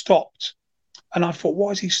vehicle stopped. And I thought, why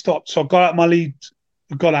has he stopped? So I got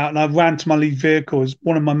out and I ran to my lead vehicle as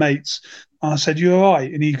one of my mates. And I said, you all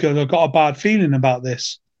right? And he goes, I've got a bad feeling about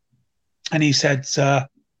this. And he said,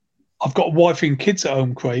 I've got a wife and kids at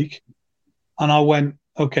home, Craig. And I went,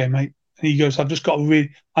 okay, mate. And he goes, I've just got to read.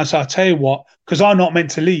 I said, I'll tell you what, because I'm not meant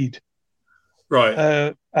to lead.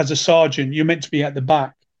 Right. As a sergeant, you're meant to be at the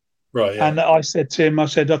back. Right. Yeah. And I said to him, I'll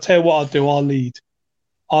tell you what I'll do. I'll lead.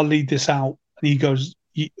 I'll lead this out. And he goes,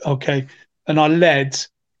 okay. And I led.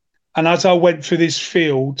 And as I went through this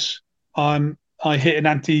field, I hit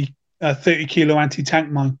an 30-kilo anti-tank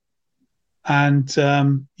mine. And,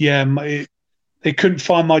 they couldn't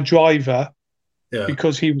find my driver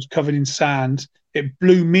because he was covered in sand. It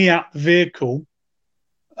blew me out the vehicle.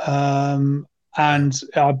 And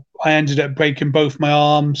I ended up breaking both my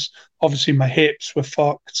arms. Obviously, my hips were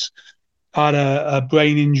fucked. I had a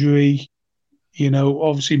brain injury.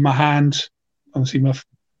 Obviously my hand, my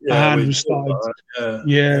hand was started.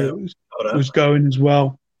 Was going as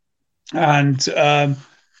well, and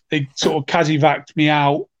they sort of casevaced me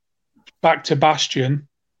out back to Bastion,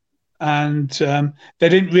 and they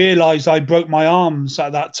didn't realise I broke my arms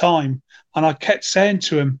at that time, and I kept saying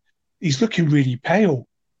to him, "He's looking really pale.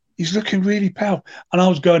 He's looking really pale," and I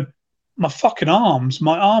was going, my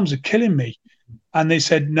arms are killing me. And they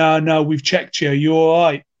said, no, we've checked you. You're all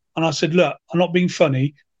right. And I said, look, I'm not being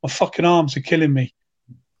funny. My fucking arms are killing me.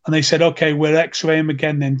 And they said, okay, we'll x-ray them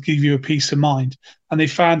again then, give you a peace of mind. And they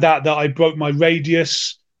found out that I broke my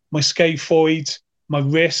radius, my scaphoid, my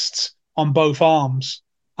wrists on both arms.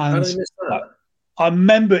 And how did I miss that? I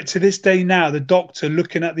remember it to this day now, the doctor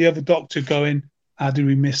looking at the other doctor going, how did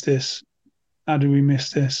we miss this? How did we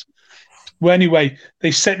miss this? Well, anyway, they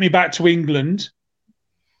sent me back to England.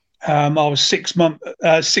 I was 6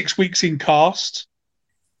 weeks in cast,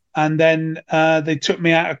 and then they took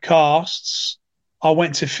me out of casts. I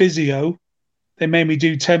went to physio. They made me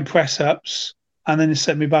do 10 press-ups, and then they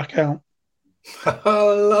sent me back out. I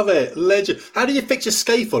love it. Legend. How do you fix your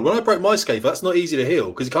scaphoid? When I broke my scaphoid, that's not easy to heal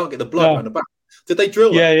because you can't get the blood around the back. Did they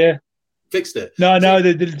drill that? Yeah. Fixed it? No,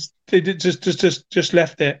 they did just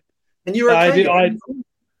left it. And you were okay?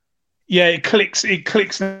 Yeah, it clicks. I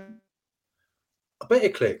bet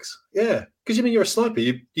it clicks. Yeah, because you're a sniper.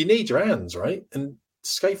 You need your hands, right? And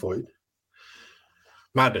scaphoid.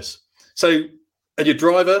 Madness. So, and your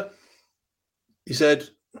driver, you said,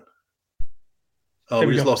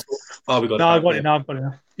 we just lost. Oh, we got it. No, I've got it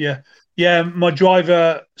now. Yeah. My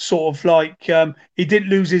driver sort of like he didn't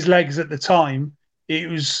lose his legs at the time. It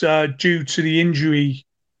was due to the injury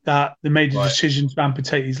that they made the decision to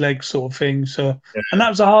amputate his legs, sort of thing. So, and that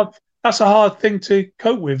was a hard thing to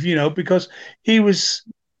cope with, because he was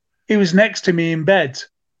next to me in bed.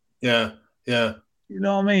 Yeah. You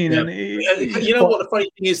know what I mean? Yeah. And what the funny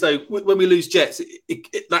thing is, though, when we lose jets,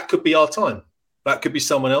 that could be our time. That could be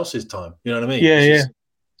someone else's time. You know what I mean? Yeah.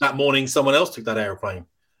 That morning, someone else took that aeroplane,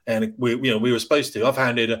 and we were supposed to.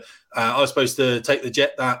 I was supposed to take the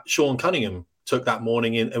jet that Sean Cunningham took that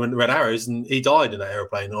morning in Red Arrows, and he died in that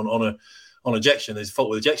aeroplane on ejection. There's a fault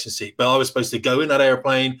with the ejection seat, but I was supposed to go in that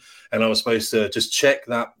aeroplane, and I was supposed to just check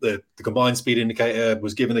that the combined speed indicator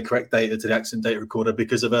was given the correct data to the accident data recorder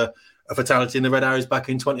because of a fatality in the Red Arrows back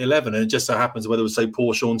in 2011. And it just so happens, whether it was so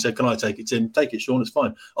poor, Sean said, "Can I take it, Tim?" "Take it, Sean, it's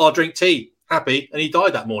fine." "I'll drink tea." Happy. And he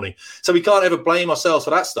died that morning. So we can't ever blame ourselves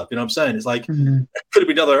for that stuff. You know what I'm saying? It's like, it could have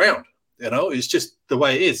been the other way around. It's just the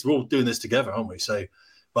way it is. We're all doing this together, aren't we? So,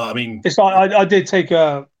 but I mean, it's like I did take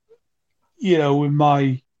with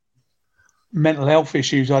my mental health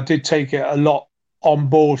issues, I did take it a lot on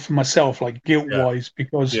board for myself, like guilt-wise,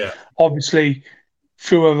 because obviously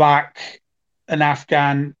through Iraq and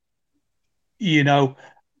Afghan, I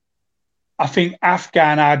think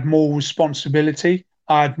Afghan had more responsibility.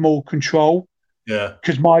 I had more control. Yeah.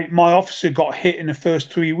 Because my officer got hit in the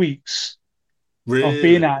first 3 weeks of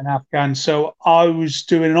being out in Afghan. So I was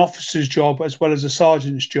doing an officer's job as well as a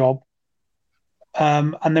sergeant's job.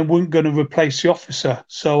 And they weren't going to replace the officer.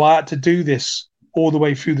 So I had to do this all the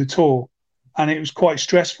way through the tour. And it was quite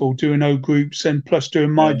stressful doing O groups and plus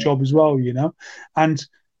doing my job as well, and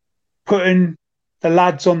putting the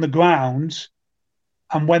lads on the ground.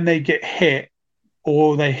 And when they get hit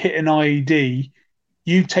or they hit an IED,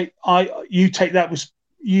 you take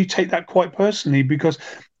that quite personally, because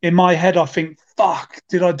in my head I think, fuck,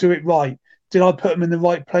 did I do it right? Did I put them in the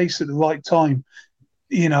right place at the right time?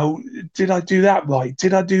 Did I do that right?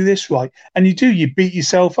 Did I do this right? And you beat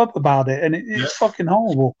yourself up about it, and it's fucking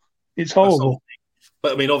horrible. It's horrible.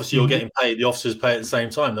 But I mean, obviously you're getting paid. The officers pay at the same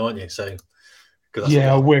time, though, aren't you? So,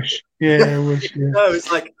 I wish. Yeah, I wish. Yeah. No,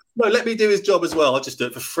 it's like, no, let me do his job as well. I'll just do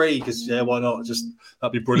it for free because why not?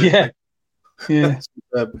 That'd be brilliant. Yeah.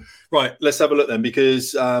 Right, let's have a look then,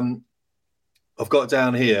 because I've got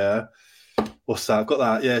down here. What's that? I've got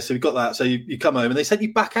that. Yeah, so we've got that. So you come home and they sent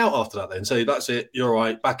you back out after that then. So that's it. You're all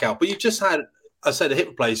right, back out. But you've just had, I said, a hip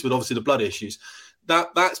replacement with obviously the blood issues.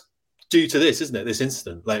 That's due to this, isn't it? This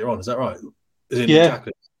incident later on. Is that right? And you're going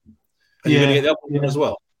to get the other one done as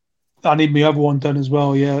well? I need my other one done as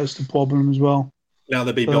well. Yeah, that's the problem as well. Now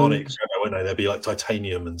there'll be bionics, won't they? There'll be like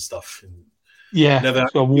titanium and stuff. You won't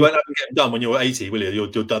have to get them done when you're 80, will you?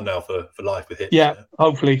 You're done now for life with hips. Yeah,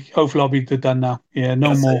 hopefully I'll be done now. Yeah,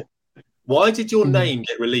 no more. It. Why did your name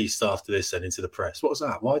get released after this and into the press? What was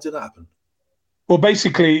that? Why did that happen? Well,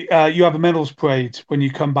 basically, you have a medals parade when you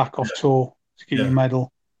come back off tour to get your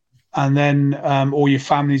medal. And then all your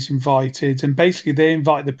family's invited. And basically, they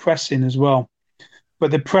invite the press in as well.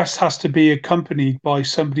 But the press has to be accompanied by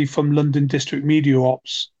somebody from London District Media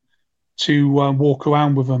Ops to walk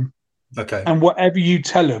around with them. Okay. And whatever you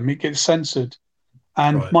tell them, it gets censored.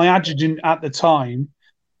 And Right. my adjutant at the time,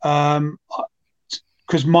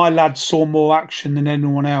 because my lad saw more action than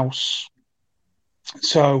anyone else,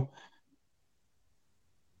 so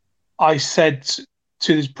I said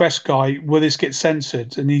to this press guy, "Will this get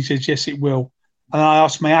censored?" And he says, "Yes, it will." And I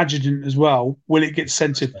asked my adjutant as well, "Will it get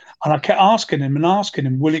censored?" And I kept asking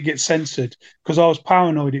him, "Will it get censored?" Because I was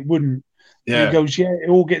paranoid it wouldn't. And he Yeah. goes, "Yeah, it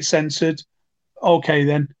all gets censored." Okay,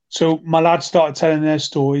 then. So my lads started telling their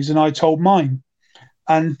stories, and I told mine.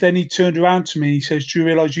 And then he turned around to me. He says, "Do you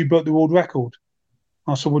realise you broke the world record?"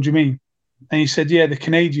 I said, "What do you mean?" And he said, "Yeah, the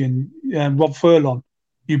Canadian Rob Furlong,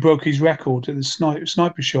 you broke his record at the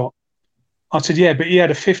sniper shot." I said, "Yeah, but he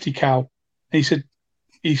had a 50 cal." And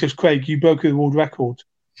he says, "Craig, you broke the world record."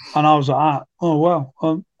 And I was like, "Oh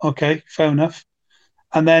well, okay, fair enough."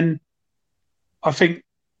 And then I think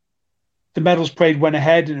the medals parade went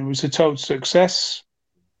ahead, and it was a total success.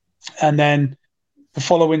 And then the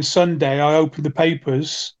following Sunday, I opened the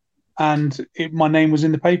papers, and my name was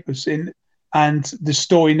in the papers. And the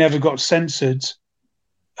story never got censored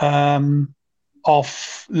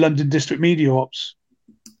off London District Media Ops.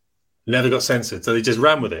 Never got censored, so they just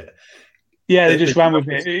ran with it. Yeah, they just ran with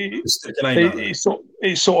it.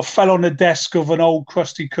 It sort of fell on the desk of an old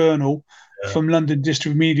crusty colonel from London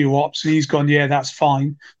District Media Ops, and he's gone, "Yeah, that's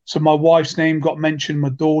fine." So my wife's name got mentioned, my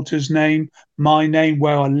daughter's name, my name,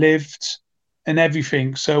 where I lived, and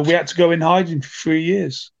everything. So we had to go in hiding for 3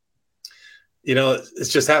 years. You know, it's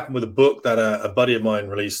just happened with a book that a buddy of mine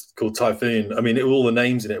released called Typhoon. I mean, all the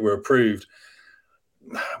names in it were approved,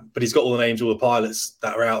 but he's got all the names of all the pilots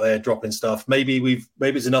that are out there dropping stuff. Maybe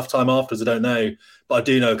it's enough time afterwards, I don't know. But I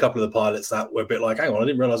do know a couple of the pilots that were a bit like, hang on, I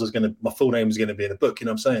didn't realize my full name was going to be in a book. You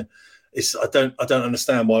know what I'm saying? I don't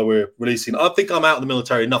understand why we're releasing. I think I'm out of the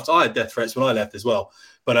military enough. I had death threats when I left as well.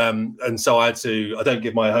 But and so I don't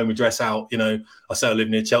give my home address out. You know, I say I live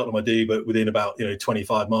near Cheltenham, I do, but within about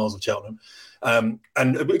 25 miles of Cheltenham.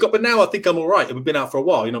 But now I think I'm all right. We've been out for a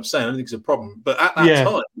while, you know what I'm saying? I don't think it's a problem. But at that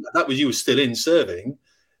time, that was you were still in serving.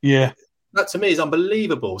 Yeah. That to me is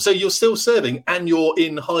unbelievable. So you're still serving and you're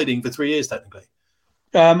in hiding for 3 years, technically.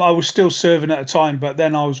 I was still serving at the time, but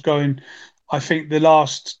then I was going, I think the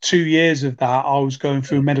last 2 years of that, I was going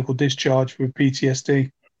through medical discharge with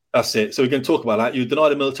PTSD. That's it. So we're going to talk about that. You were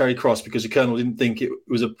denied a military cross because your colonel didn't think it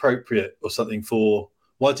was appropriate or something for.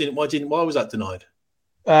 Why was that denied?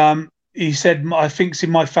 He said, "I think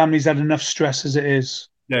my family's had enough stress as it is."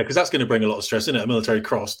 Yeah, because that's going to bring a lot of stress, isn't it? A military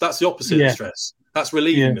cross. That's the opposite of stress. That's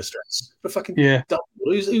relieving the stress. But fucking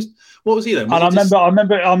what was he then? I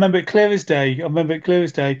remember it clear as day.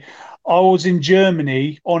 I was in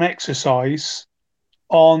Germany on exercise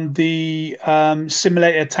on the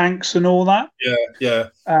simulator tanks and all that.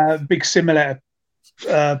 Big simulator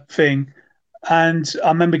thing. And I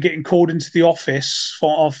remember getting called into the office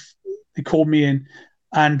they called me in,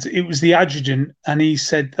 and it was the adjutant, and he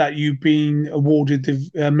said that you've been awarded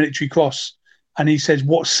the military cross. And he said,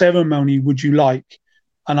 "What ceremony would you like?"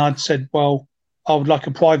 And I'd said, "Well, I would like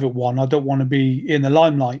a private one. I don't want to be in the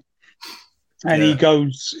limelight." And he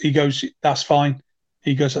goes, "That's fine."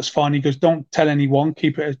 He goes, "That's fine." He goes, "Don't tell anyone.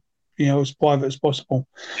 Keep it, as private as possible."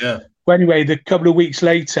 Yeah. Well, anyway, a couple of weeks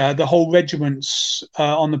later, the whole regiment's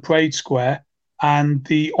on the parade square, and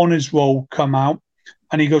the honours roll come out,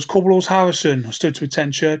 and he goes, "Corporal Harrison." I stood to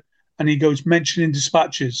attention, and he goes, "Mentioning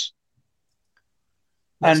dispatches."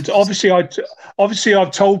 And obviously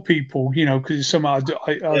I've told people, because it's something I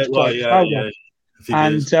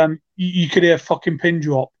and you could hear a fucking pin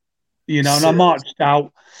drop, and I marched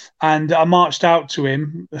out to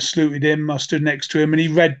him, I saluted him, I stood next to him, and he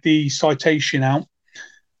read the citation out,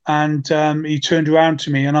 and he turned around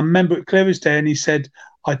to me, and I remember it clear as day, and he said,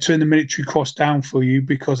 "I turned the military cross down for you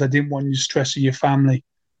because I didn't want you to stress your family,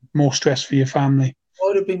 more stress for your family." Why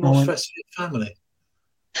would it be more stress for your family?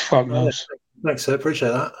 Fuck knows. Thanks, sir. Appreciate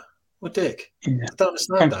that. What dick? Yeah. I don't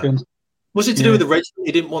understand that. Was it to do with the regiment?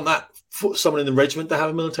 You didn't want someone in the regiment to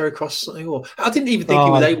have a military cross or something? Or I didn't even think he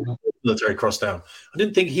was able to put the military cross down. I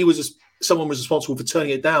didn't think someone was responsible for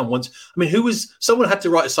turning it down once. I mean, someone had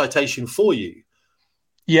to write a citation for you?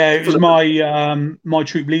 Yeah, it was my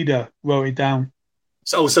troop leader wrote it down.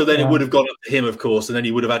 So then it would have gone up to him, of course, and then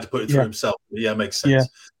he would have had to put it through himself. Yeah, makes sense. Yeah.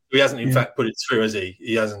 He hasn't, in fact, put it through, has he?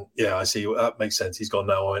 He hasn't. Yeah, I see. That makes sense. He's gone,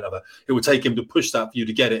 "No, I won't have that." It would take him to push that for you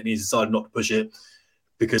to get it, and he's decided not to push it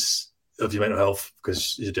because of your mental health,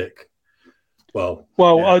 because he's a dick. I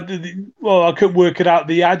couldn't work it out.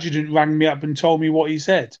 The adjutant rang me up and told me what he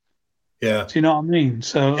said. Yeah. Do you know what I mean?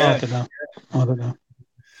 So I don't know.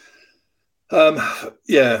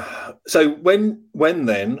 So when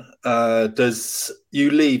then do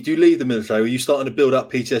you leave the military? Are you starting to build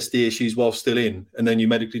up PTSD issues while still in, and then you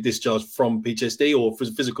medically discharged from PTSD or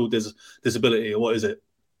physical disability, or what is it?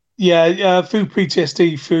 Yeah, through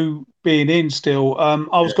PTSD, through being in still.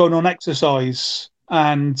 I was going on exercise,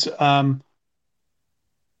 and I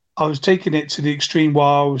was taking it to the extreme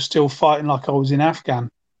while I was still fighting like I was in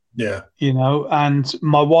Afghan. Yeah. And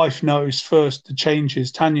my wife noticed first the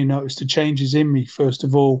changes. Tanya noticed the changes in me, first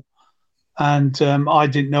of all. And I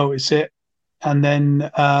didn't notice it. And then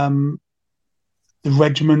the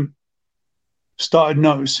regiment started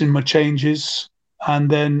noticing my changes. And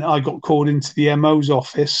then I got called into the MO's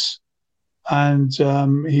office, and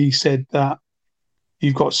he said that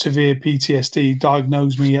you've got severe PTSD. He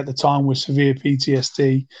diagnosed me at the time with severe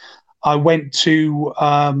PTSD. I went to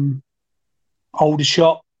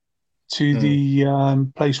Aldershot, to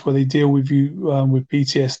the place where they deal with you with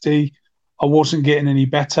PTSD. I wasn't getting any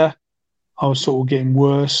better. I was sort of getting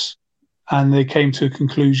worse. And they came to a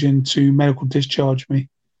conclusion to medical discharge me.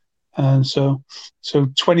 And so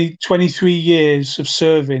 23 years of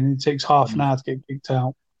serving, it takes half an hour to get kicked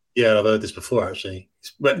out. Yeah, I've heard this before, actually.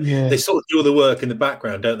 But they sort of do all the work in the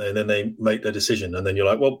background, don't they? And then they make their decision. And then you're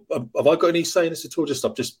like, well, have I got any say in this at all?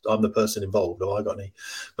 I'm the person involved. Have I got any?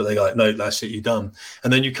 But they go, like, no, that's it, you're done.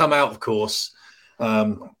 And then you come out, of course,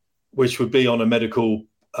 which would be on a medical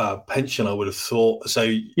pension, I would have thought. So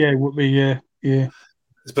yeah, it would be, yeah.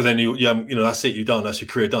 But then that's it, you're done. That's your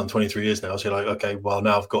career done. 23 years now. So you're like, okay, well,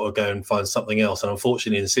 now I've got to go and find something else. And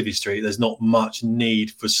unfortunately, in Civvy Street, there's not much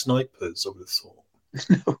need for snipers, I would have thought.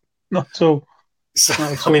 No, not at all. So,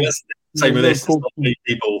 I mean, that's the same with this. Not many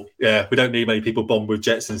people. Yeah, we don't need many people bombed with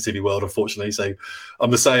jets in the Civvy world, unfortunately. So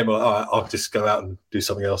I'm the same. I'll just go out and do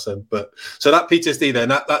something else then. But so that PTSD then,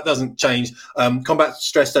 that doesn't change. Combat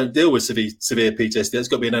stress don't deal with severe PTSD. It's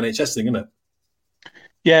got to be an NHS thing, isn't it?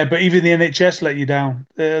 Yeah, but even the NHS let you down.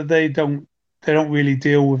 They don't really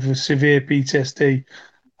deal with the severe PTSD.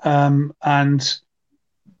 And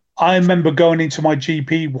I remember going into my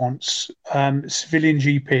GP once, civilian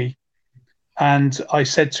GP, and I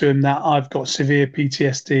said to him that I've got severe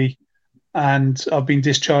PTSD and I've been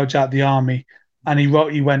discharged out of the army. And he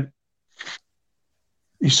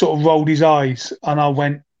sort of rolled his eyes, and I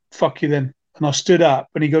went, fuck you then. And I stood up,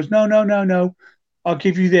 and he goes, no, I'll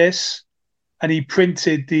give you this. And he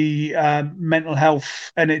printed the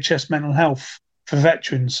NHS mental health for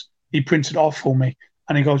veterans. He printed it off for me.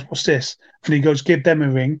 And he goes, what's this? And he goes, give them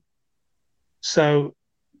a ring. So,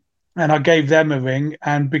 and I gave them a ring.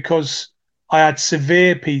 And because I had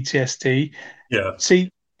severe PTSD,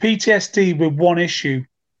 see, PTSD with one issue,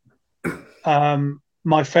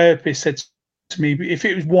 my therapist said to me, if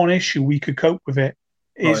it was one issue, we could cope with it.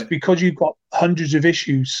 It's because you've got hundreds of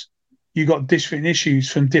issues. You got different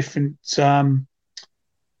issues from different tours.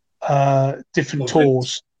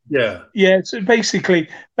 Yeah. So basically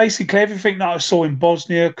everything that I saw in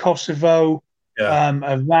Bosnia, Kosovo,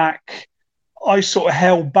 Iraq, I sort of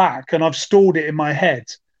held back, and I've stored it in my head,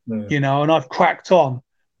 and I've cracked on.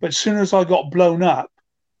 But as soon as I got blown up,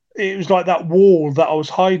 it was like that wall that I was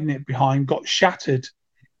hiding it behind got shattered,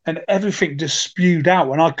 and everything just spewed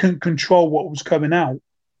out, and I couldn't control what was coming out.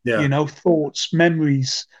 Thoughts,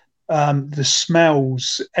 memories. The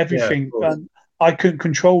smells, everything. I couldn't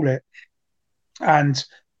control it. And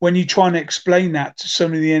when you try and explain that to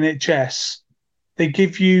somebody in the NHS, they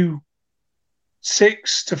give you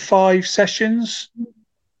 6 to 5 sessions.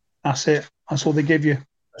 That's it. That's all they give you.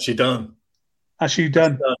 Actually done.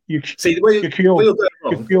 You see you're cured.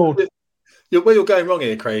 You're cured. Where you're going wrong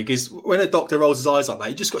here, Craig, is when a doctor rolls his eyes like that,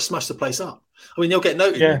 you just got to smash the place up. I mean, you'll get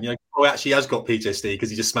noted. Yeah. Oh, actually, he has got PTSD because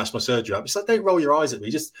he just smashed my surgery up. It's like, don't roll your eyes at me.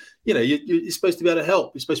 Just, you're supposed to be able to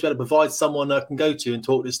help. You're supposed to be able to provide someone I can go to and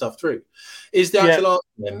talk this stuff through. Is the actual answer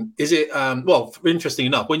then? Is it? Interesting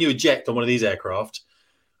enough, when you eject on one of these aircraft,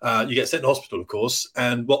 you get sent to hospital, of course.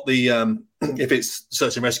 And what the if it's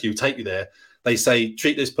search and rescue, take you there. They say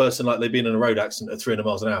treat this person like they've been in a road accident at 300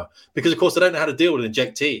 miles an hour, because of course they don't know how to deal with an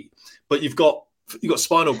injectee. But you've got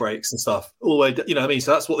spinal breaks and stuff all the way. You know what I mean?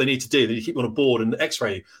 So that's what they need to do. They keep you on a board and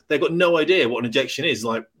X-ray. They've got no idea what an injection is.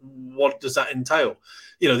 Like, what does that entail?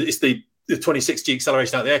 It's the 26G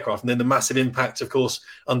acceleration out of the aircraft, and then the massive impact, of course,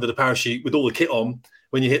 under the parachute with all the kit on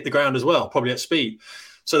when you hit the ground as well, probably at speed.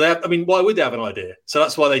 So why would they have an idea? So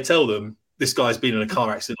that's why they tell them this guy's been in a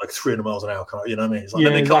car accident like 300 miles an hour. You know what I mean? It's like,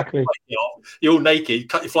 then they cut your flight kit off. You're all naked,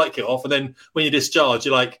 cut your flight kit off, and then when you discharge,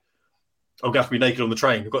 you're like, I'm going to have to be naked on the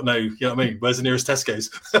train. I've got no, you know what I mean? Where's the nearest Tesco's?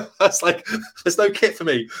 That's like, there's no kit for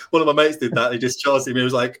me. One of my mates did that. They discharged him. He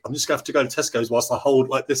was like, I'm just going to have to go to Tesco's whilst I hold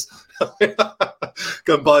like this.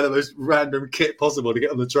 Go and buy the most random kit possible to get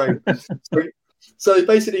on the train. So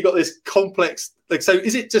basically, you got this complex. Like, so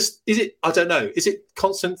is it? I don't know. Is it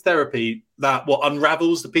constant therapy that what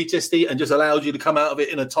unravels the PTSD and just allows you to come out of it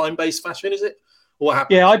in a time-based fashion? Is it? Or what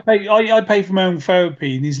happens? Yeah, I pay for my own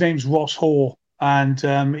therapy, and his name's Ross Hoare,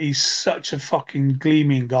 and he's such a fucking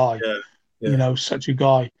gleaming guy. Yeah. You know, such a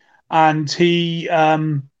guy, and he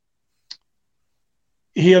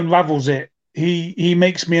unravels it. He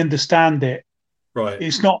makes me understand it. Right.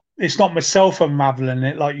 It's not myself unraveling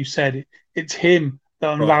it, like you said. It's him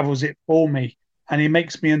that unravels it for me, and he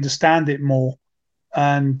makes me understand it more,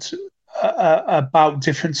 and about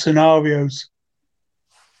different scenarios.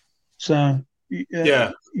 So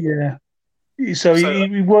yeah. So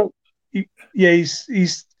he work.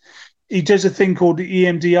 He does a thing called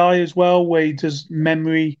EMDR as well, where he does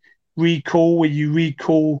memory recall, where you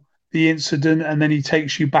recall the incident and then he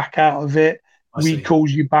takes you back out of it,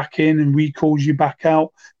 recalls you back in and recalls you back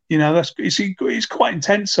out. You know, it's quite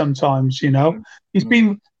intense sometimes. You know, he's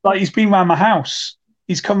been around my house.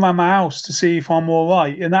 He's come around my house to see if I'm all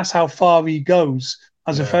right, and that's how far he goes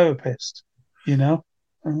as a therapist. You know.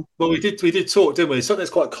 Well, we did talk, didn't we? Something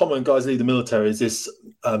that's quite common, guys leave the military, is this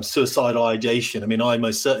suicidal ideation. I mean, I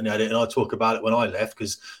most certainly had it, and I talk about it when I left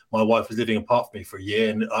because my wife was living apart from me for a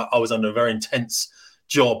year, and I was under a very intense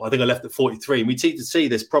job. I think I left at 43, and we tend to see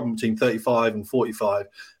this problem between 35 and 45.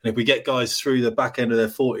 And if we get guys through the back end of their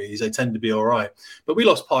 40s, they tend to be all right. But we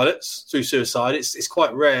lost pilots through suicide. It's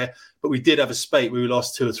quite rare, but we did have a spate where we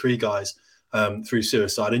lost 2 or 3 guys through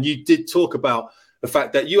suicide. And you did talk about the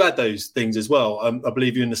fact that you had those things as well. I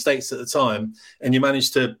believe you were in the States at the time, and you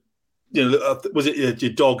managed to, you know, was it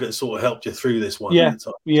your dog that sort of helped you through this one? Yeah.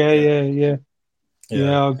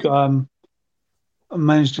 I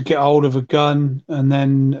managed to get hold of a gun, and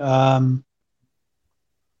then I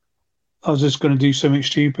was just going to do something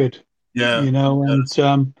stupid. Yeah. You know, and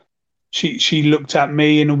she looked at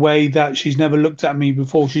me in a way that she's never looked at me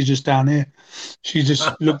before. She's just down here. She just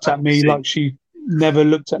looked at me like she never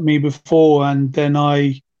looked at me before, and then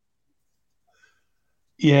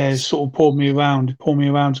sort of pulled me around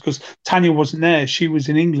because Tanya wasn't there. She was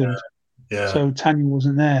in England, so Tanya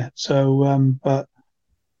wasn't there. So, but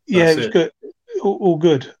it was good,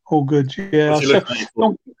 all good. Yeah, so,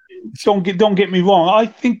 don't get me wrong. I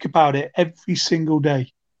think about it every single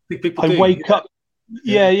day. I wake up,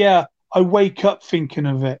 I wake up thinking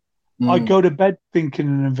of it. I go to bed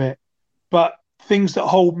thinking of it. But things that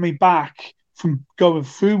hold me back from going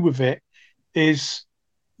through with it is,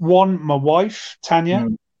 one, my wife Tanya,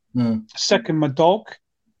 second, my dog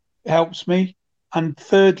helps me, and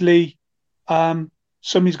thirdly,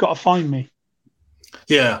 somebody's got to find me.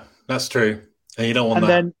 Yeah, that's true, and you don't want and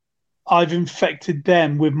that. Then I've infected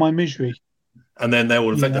them with my misery, and then they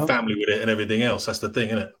will infect the family with it and everything else. That's the thing,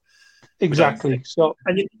 isn't it? Exactly. So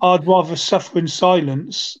I'd rather suffer in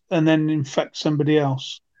silence and then infect somebody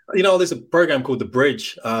else. You know, there's a program called The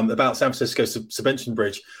Bridge about San Francisco Suspension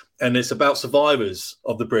Bridge, and it's about survivors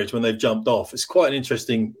of the bridge when they've jumped off. It's quite an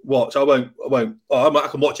interesting watch. I can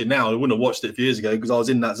watch it now. I wouldn't have watched it a few years ago because I was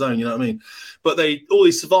in that zone. You know what I mean? But all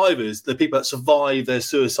these survivors, the people that survive their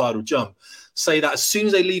suicidal jump, say that as soon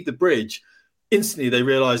as they leave the bridge, instantly they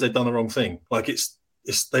realise they've done the wrong thing. Like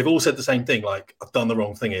they've all said the same thing. Like, I've done the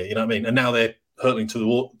wrong thing here. You know what I mean? And now they're hurtling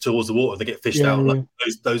towards the water. They get fished out. Like,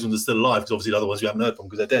 those ones are still alive because obviously the other ones you haven't heard from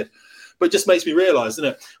because they're dead. But it just makes me realise, doesn't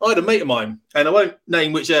it? I had a mate of mine, and I won't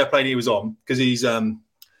name which airplane he was on because he's a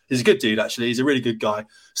good dude, actually. He's a really good guy,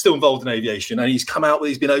 still involved in aviation, and he's come out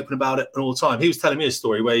he's been open about it all the time. He was telling me a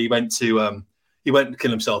story where he went to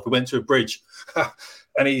kill himself. He went to a bridge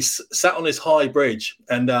and he sat on this high bridge,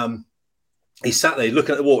 and he sat there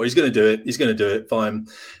looking at the water. He's going to do it, fine.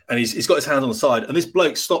 And he's got his hand on the side, and this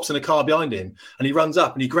bloke stops in a car behind him, and he runs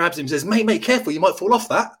up and he grabs him and says, mate, careful, you might fall off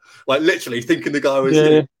that. Like, literally thinking the guy was,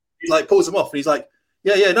 he like pulls him off, and he's like,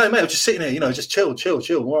 no, mate, I'm just sitting here, you know, just chill,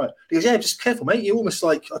 all right. He goes, just careful, mate. You almost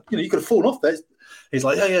like, you know, you could have fallen off there. He's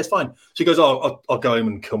like, yeah, it's fine. So he goes, I'll go home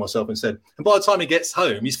and kill myself instead. And by the time he gets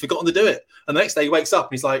home, he's forgotten to do it. And the next day he wakes up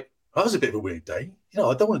and he's like, that was a bit of a weird day. You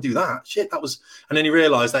know, I don't want to do that. Shit, that was... And then he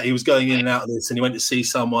realised that he was going in and out of this, and he went to see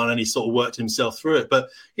someone, and he sort of worked himself through it. But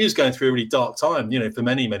he was going through a really dark time, you know, for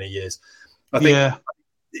many, many years. I think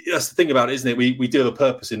that's the thing about it, isn't it? We do have a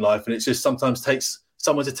purpose in life, and it just sometimes takes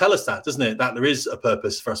someone to tell us that, doesn't it? That there is a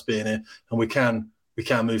purpose for us being here, and we can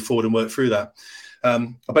move forward and work through that. I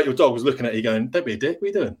bet your dog was looking at you going, don't be a dick. What are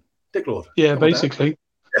you doing? Dick Lord. Yeah, basically.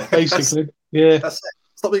 Basically. Yeah. That's it.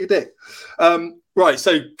 Stop being a dick. Right,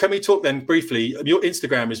 so can we talk then briefly? Your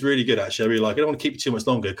Instagram is really good, actually. I really like it. I don't want to keep you too much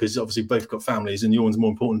longer because obviously both got families and your one's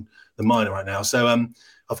more important than mine right now. So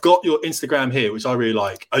I've got your Instagram here, which I really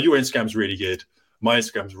like. Your Instagram's really good. My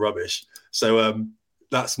Instagram's rubbish. So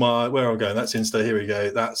That's my where I'm going. That's Insta. Here we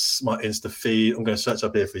go. That's my Insta feed. I'm going to search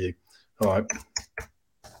up here for you. All right.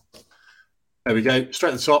 There we go.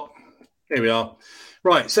 Straight at the top. Here we are.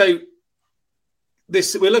 Right. So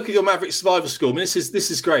we're looking at your Maverick Survival School. I mean, this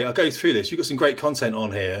is great. I'll go through this. You've got some great content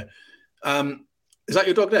on here. Is that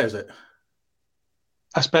your dog there? Is it?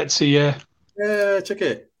 That's Betsy. Yeah. Yeah. Check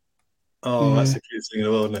it. Oh, that's the cutest thing in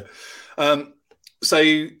the world, isn't it? So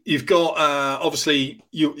you've got obviously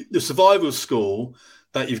the survival school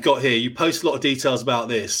that you've got here. You post a lot of details about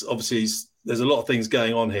this. Obviously, there's a lot of things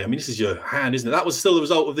going on here. I mean, this is your hand, isn't it? That was still the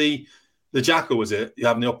result of the jackal, was it? You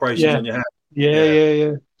having the operations on your hand?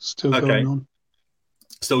 Yeah. Still going on.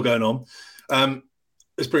 Still going on.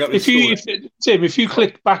 Let's bring up. Tim, if you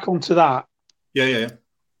click back onto that, yeah,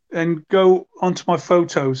 and go onto my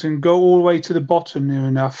photos and go all the way to the bottom near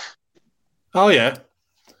enough. Oh yeah.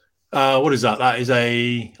 What is that? That is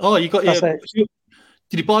a. Oh, you got. Did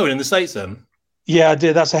you buy one in the States then? Yeah, I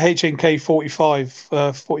did. That's a HNK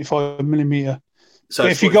 45 millimeter. So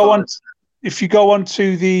if you go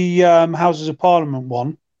onto the Houses of Parliament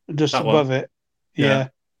one, just above it, yeah.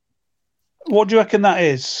 What do you reckon that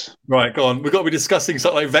is? Right, go on. We've got to be discussing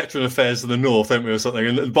something like veteran affairs in the north, haven't we, or something?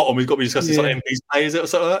 And at the bottom, we've got to be discussing something MP's pay, is it, or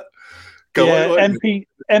something like that? Go on.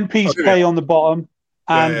 MP's pay on the bottom,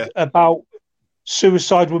 and about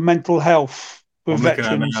suicide with mental health with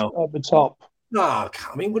veterans at the top. No, I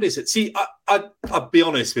mean, what is it? See, I'll be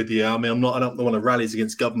honest with you. I mean, I don't want to rally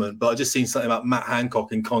against government, but I just seen something about Matt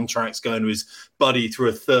Hancock in contracts going to his buddy through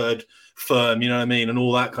a third firm, you know what I mean, and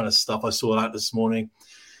all that kind of stuff. I saw that this morning.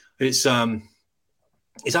 It's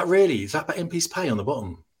is that about MP's pay on the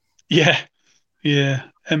bottom? Yeah,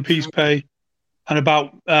 MP's pay, and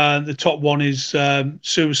about the top one is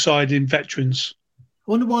suicide in veterans.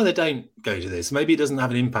 I wonder why they don't go to this. Maybe it doesn't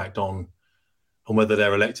have an impact on whether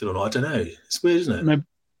they're elected or not. I don't know. It's weird, isn't it?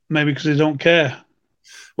 Maybe because they don't care.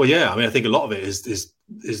 Well, yeah. I mean, I think a lot of it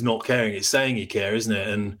is not caring. It's saying you care, isn't it?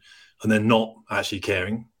 And they're not actually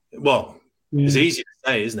caring. Well, it's easy to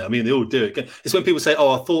say, isn't it? I mean, they all do it. It's when people say, "Oh,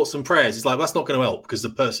 our thoughts and prayers." It's like, well, that's not going to help because the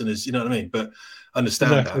person is, you know what I mean? But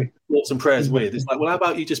understand that thoughts and prayers weird. It's like, well, how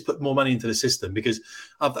about you just put more money into the system? Because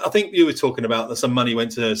I think you were talking about that some money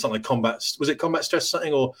went to something like combat. Was it combat stress or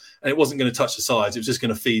something? And it wasn't going to touch the sides. It was just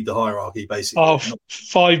going to feed the hierarchy, basically. Oh,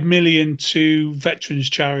 5 million to veterans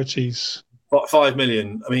charities. 5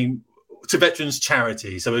 million. I mean, to veterans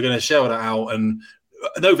charities. So we're going to shell that out, and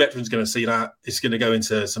no veteran's going to see that. It's going to go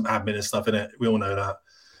into some admin and stuff in it. We all know that.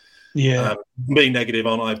 Yeah. Being negative,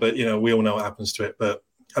 aren't I? But, we all know what happens to it. But,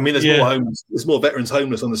 I mean, there's more veterans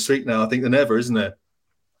homeless on the street now, I think, than ever, isn't there?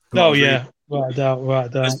 Without a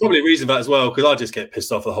doubt. There's probably a reason for that as well, because I just get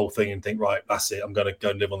pissed off the whole thing and think, right, that's it. I'm going to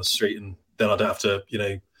go and live on the street, and then I don't have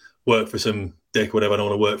to, work for some dick or whatever I don't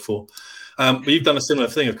want to work for. But you've done a similar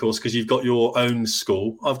thing, of course, because you've got your own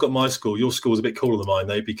school. I've got my school. Your school's a bit cooler than mine,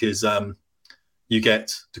 though, because you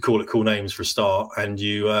get to call it cool names for a start, and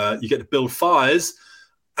you get to build fires,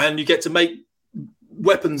 and you get to make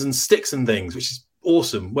weapons and sticks and things, which is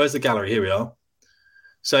awesome. Where's the gallery? Here we are.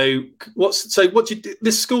 So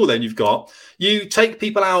this school then you take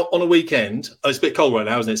people out on a weekend. Oh, it's a bit cold right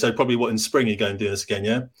now, isn't it? So probably in spring you go and do this again,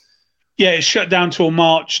 yeah? Yeah, it's shut down till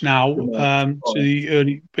March now, to the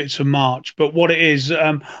early bits of March. But what it is,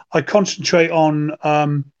 I concentrate on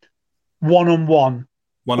one-on-one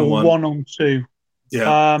or one-on-two.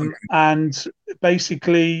 Yeah. And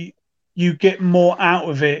basically you get more out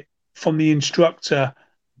of it from the instructor.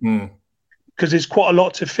 Because there's quite a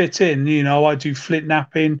lot to fit in. I do flint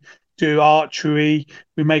napping, do archery,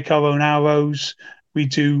 we make our own arrows, we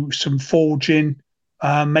do some forging,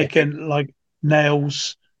 making like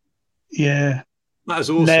nails. Yeah. That is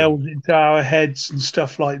awesome. Nails into our heads and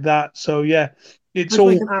stuff like that. So, yeah, it's How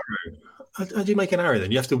all. How do you make an arrow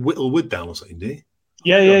then? You have to whittle wood down or something, do you?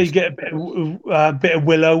 Yeah, you get a bit of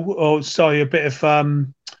willow, a bit of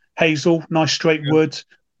hazel, nice straight wood.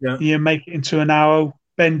 Yeah. You make it into an arrow.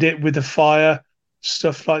 Bend it with a fire,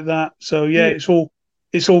 stuff like that. So it's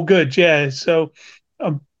all good. Yeah. So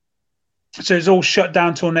it's all shut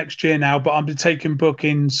down till next year now. But I'm taking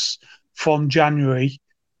bookings from January.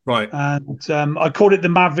 Right. And I called it the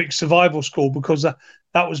Maverick Survival School because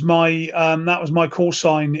that was my call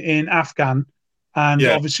sign in Afghan, and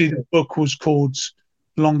obviously the book was called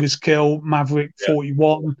Longest Kill Maverick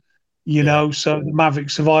 41. So the Maverick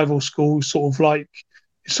Survival School sort of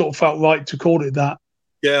felt right to call it that.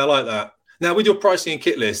 Yeah, I like that. Now, with your pricing and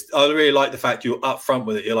kit list, I really like the fact you're up front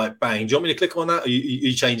with it. You're like, bang. Do you want me to click on that? Or are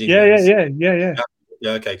you changing things? Yeah.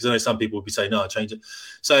 Yeah, okay. Because I know some people would be saying, no, I change it.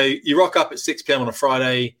 So you rock up at 6 p.m. on a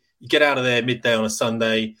Friday. You get out of there midday on a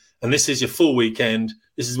Sunday. And this is your full weekend.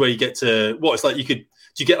 This is where you get to it's like you could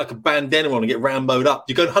Do you get like a bandana on and get Rambo'd up?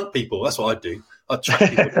 Do you go and hunt people? That's what I do. I track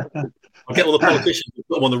people. I get all the politicians,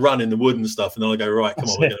 put them on the run in the wood and stuff, and then I go, right, come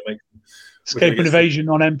on, we're going to make escape and evasion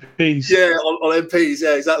on MPs. Yeah, on MPs,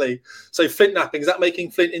 yeah, exactly. So flint napping, is that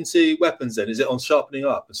making flint into weapons then? Is it on sharpening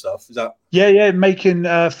up and stuff? Is that? Yeah, making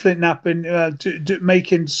flint napping,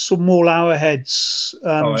 making small arrowheads,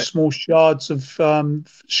 small shards of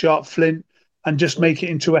sharp flint, and just make it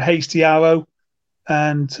into a hasty arrow.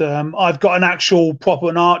 And I've got an actual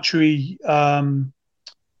proper archery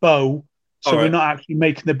bow. So we're not actually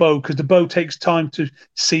making the bow because the bow takes time to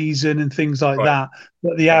season and things like that,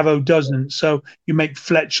 but the arrow doesn't. So you make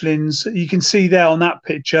fletchlings. You can see there on that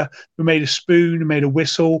picture, we made a spoon, we made a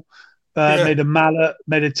whistle, made a mallet,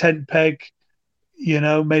 made a tent peg,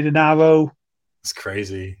 made an arrow. It's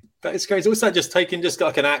crazy. That is crazy. What's that? Just taking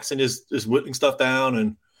like an axe and just whittling stuff down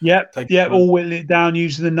and all whittling it down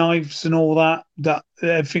using the knives and all that. That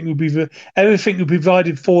everything will be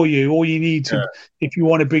provided for you. All you need to, if you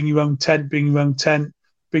want to bring your own tent, bring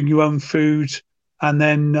your own food, and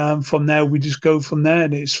then from there we just go from there.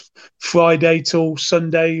 And it's Friday till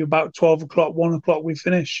Sunday, about 12 o'clock, 1 o'clock we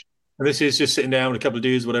finish. And this is just sitting down with a couple of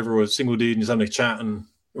dudes, whatever, or a single dude, and just having a chat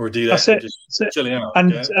or do that. That's it. Chilling out.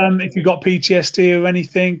 And if you've got PTSD or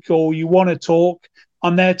anything, or you want to talk,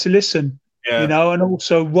 I'm there to listen. Yeah. And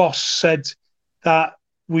also Ross said that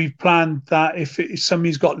we've planned that if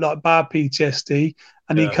somebody's got like bad PTSD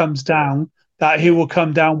and he comes down, that he will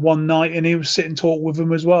come down one night and he will sit and talk with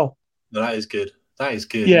them as well. No, that is good. That is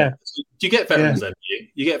good. Yeah. Do you get veterans then?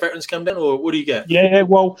 You get veterans come down, or what do you get? Yeah.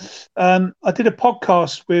 Well, I did a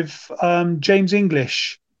podcast with James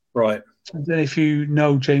English. Right. I don't know if you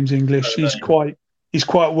know James English. He's quite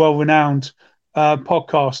well renowned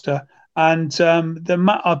podcaster. And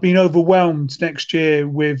I've been overwhelmed next year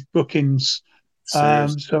with bookings.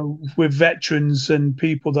 So with veterans and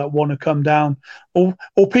people that want to come down, or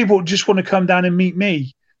people just want to come down and meet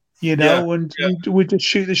me, and we just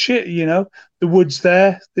shoot the shit. The wood's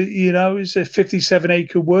there. It's a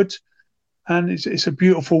 57-acre wood, and it's a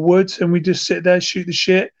beautiful wood, and we just sit there, shoot the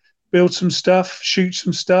shit, build some stuff, shoot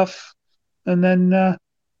some stuff, and then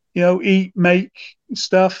eat, make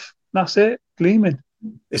stuff. That's it. Gleaming.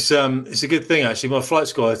 It's a good thing actually. My flight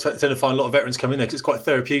school, I tend to find a lot of veterans come in there because it's quite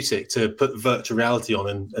therapeutic to put virtual reality on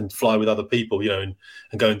and fly with other people, and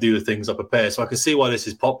go and do the things I prepare. So I can see why this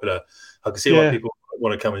is popular. I can see why people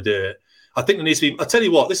want to come and do it. I think there needs to be. I tell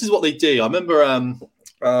you what, this is what they do. I remember.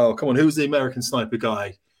 Who was the American sniper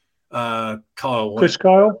guy? Kyle. Chris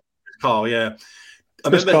Kyle. Kyle, yeah. I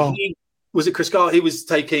remember. Was it Chris Kyle? He was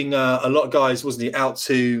taking a lot of guys, wasn't he, out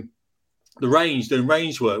to the range doing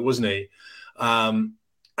range work, wasn't he?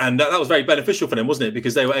 And that was very beneficial for them, wasn't it?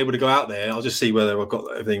 Because they were able to go out there. I'll just see whether I've got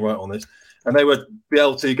everything right on this. And they would be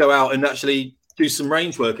able to go out and actually do some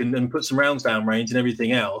range work and put some rounds down range and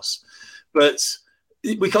everything else. But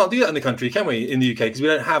we can't do that in the country, can we, in the UK? Because we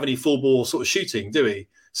don't have any full bore sort of shooting, do we?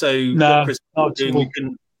 So no,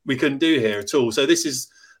 we couldn't do here at all. So this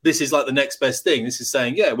is like the next best thing. This is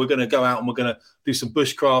saying, we're going to go out and we're going to do some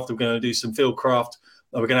bushcraft. We're going to do some fieldcraft.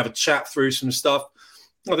 We're going to have a chat through some stuff.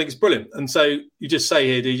 I think it's brilliant. And so you just say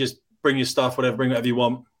here, do you just bring your stuff, bring whatever you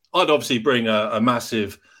want. I'd obviously bring a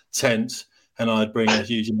massive tent, and I'd bring a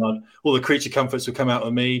huge amount. All the creature comforts would come out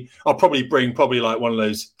of me. I'll probably bring like one of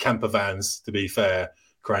those camper vans, to be fair,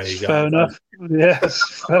 Craig. Fair enough.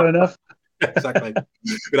 Yes, fair enough. Exactly.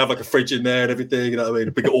 We'd have like a fridge in there and everything, what I mean?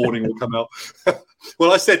 A big awning will come out.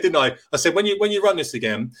 Well, I said, didn't I? I said, when you run this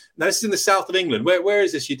again, now this is in the south of England. Where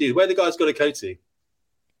is this you do? Where the guys got to go to?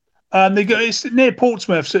 It's near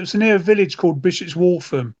Portsmouth, so it's near a village called Bishop's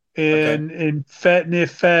Waltham near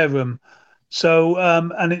Fareham. So,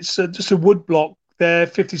 and it's just a wood block there,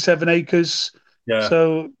 57 acres. Yeah.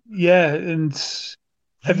 So, and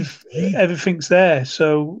everything's there.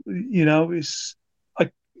 So, it's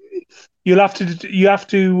like you have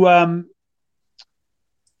to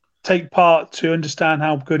take part to understand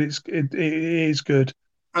how good it is good.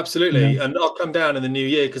 Absolutely. Yeah. And I'll come down in the new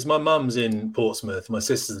year because my mum's in Portsmouth. My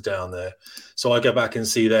sisters are down there. So I go back and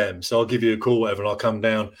see them. So I'll give you a call, whatever, and I'll come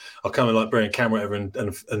down. I'll come and like bring a camera over and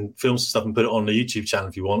film some stuff and put it on the YouTube channel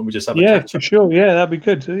if you want. We just have a catch up. Yeah, for sure. Yeah, that'd be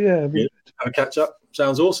good. Have a catch up.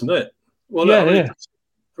 Sounds awesome, doesn't it? Well, I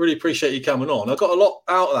really appreciate you coming on. I got a lot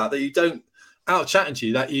out of that you don't out chatting to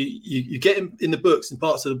you that you get in the books and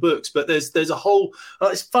parts of the books, but there's a whole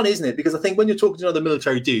it's fun, isn't it? Because I think when you're talking to another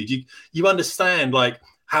military dude, you understand like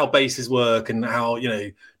how bases work and how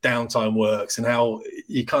downtime works and how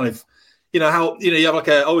you kind of you have like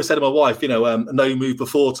I always say to my wife no move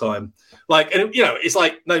before time, like, and it's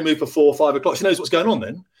like no move before 5 o'clock. She knows what's going on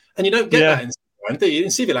then, and you don't get that in civil land, do you?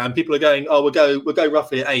 In civil land, people are going, we'll go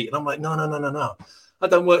roughly at 8, and I'm like no. That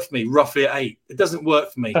don't work for me. Roughly at 8, it doesn't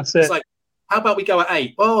work for me. That's it. It's like, how about we go at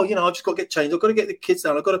 8? Oh, you know, I've just got to get changed. I've got to get the kids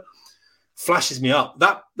down. I've got to. Flashes me up.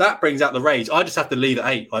 That brings out the rage. I just have to leave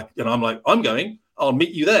at 8. Like, you know, I'm like, I'm going. I'll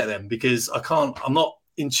meet you there then, because I can't. I'm not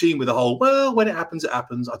in tune with the whole. Well, when it happens, it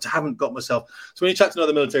happens. I haven't got myself. So when you chat to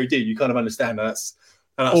another military dude, you kind of understand that's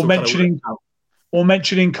or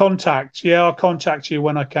mentioning contact. Yeah, I'll contact you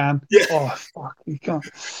when I can. Yeah. Oh fuck, you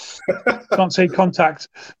can't say contact.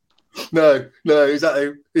 No,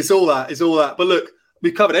 exactly. It's all that. But look,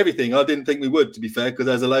 we've covered everything. I didn't think we would, to be fair, because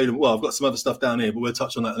there's a load of. Well, I've got some other stuff down here, but we'll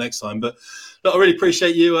touch on that next time. But look, I really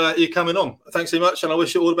appreciate you coming on. Thanks so much, and I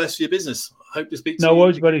wish you all the best for your business. I hope to speak to you. No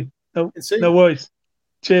worries, buddy. No worries.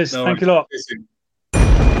 Cheers. Thank you a lot.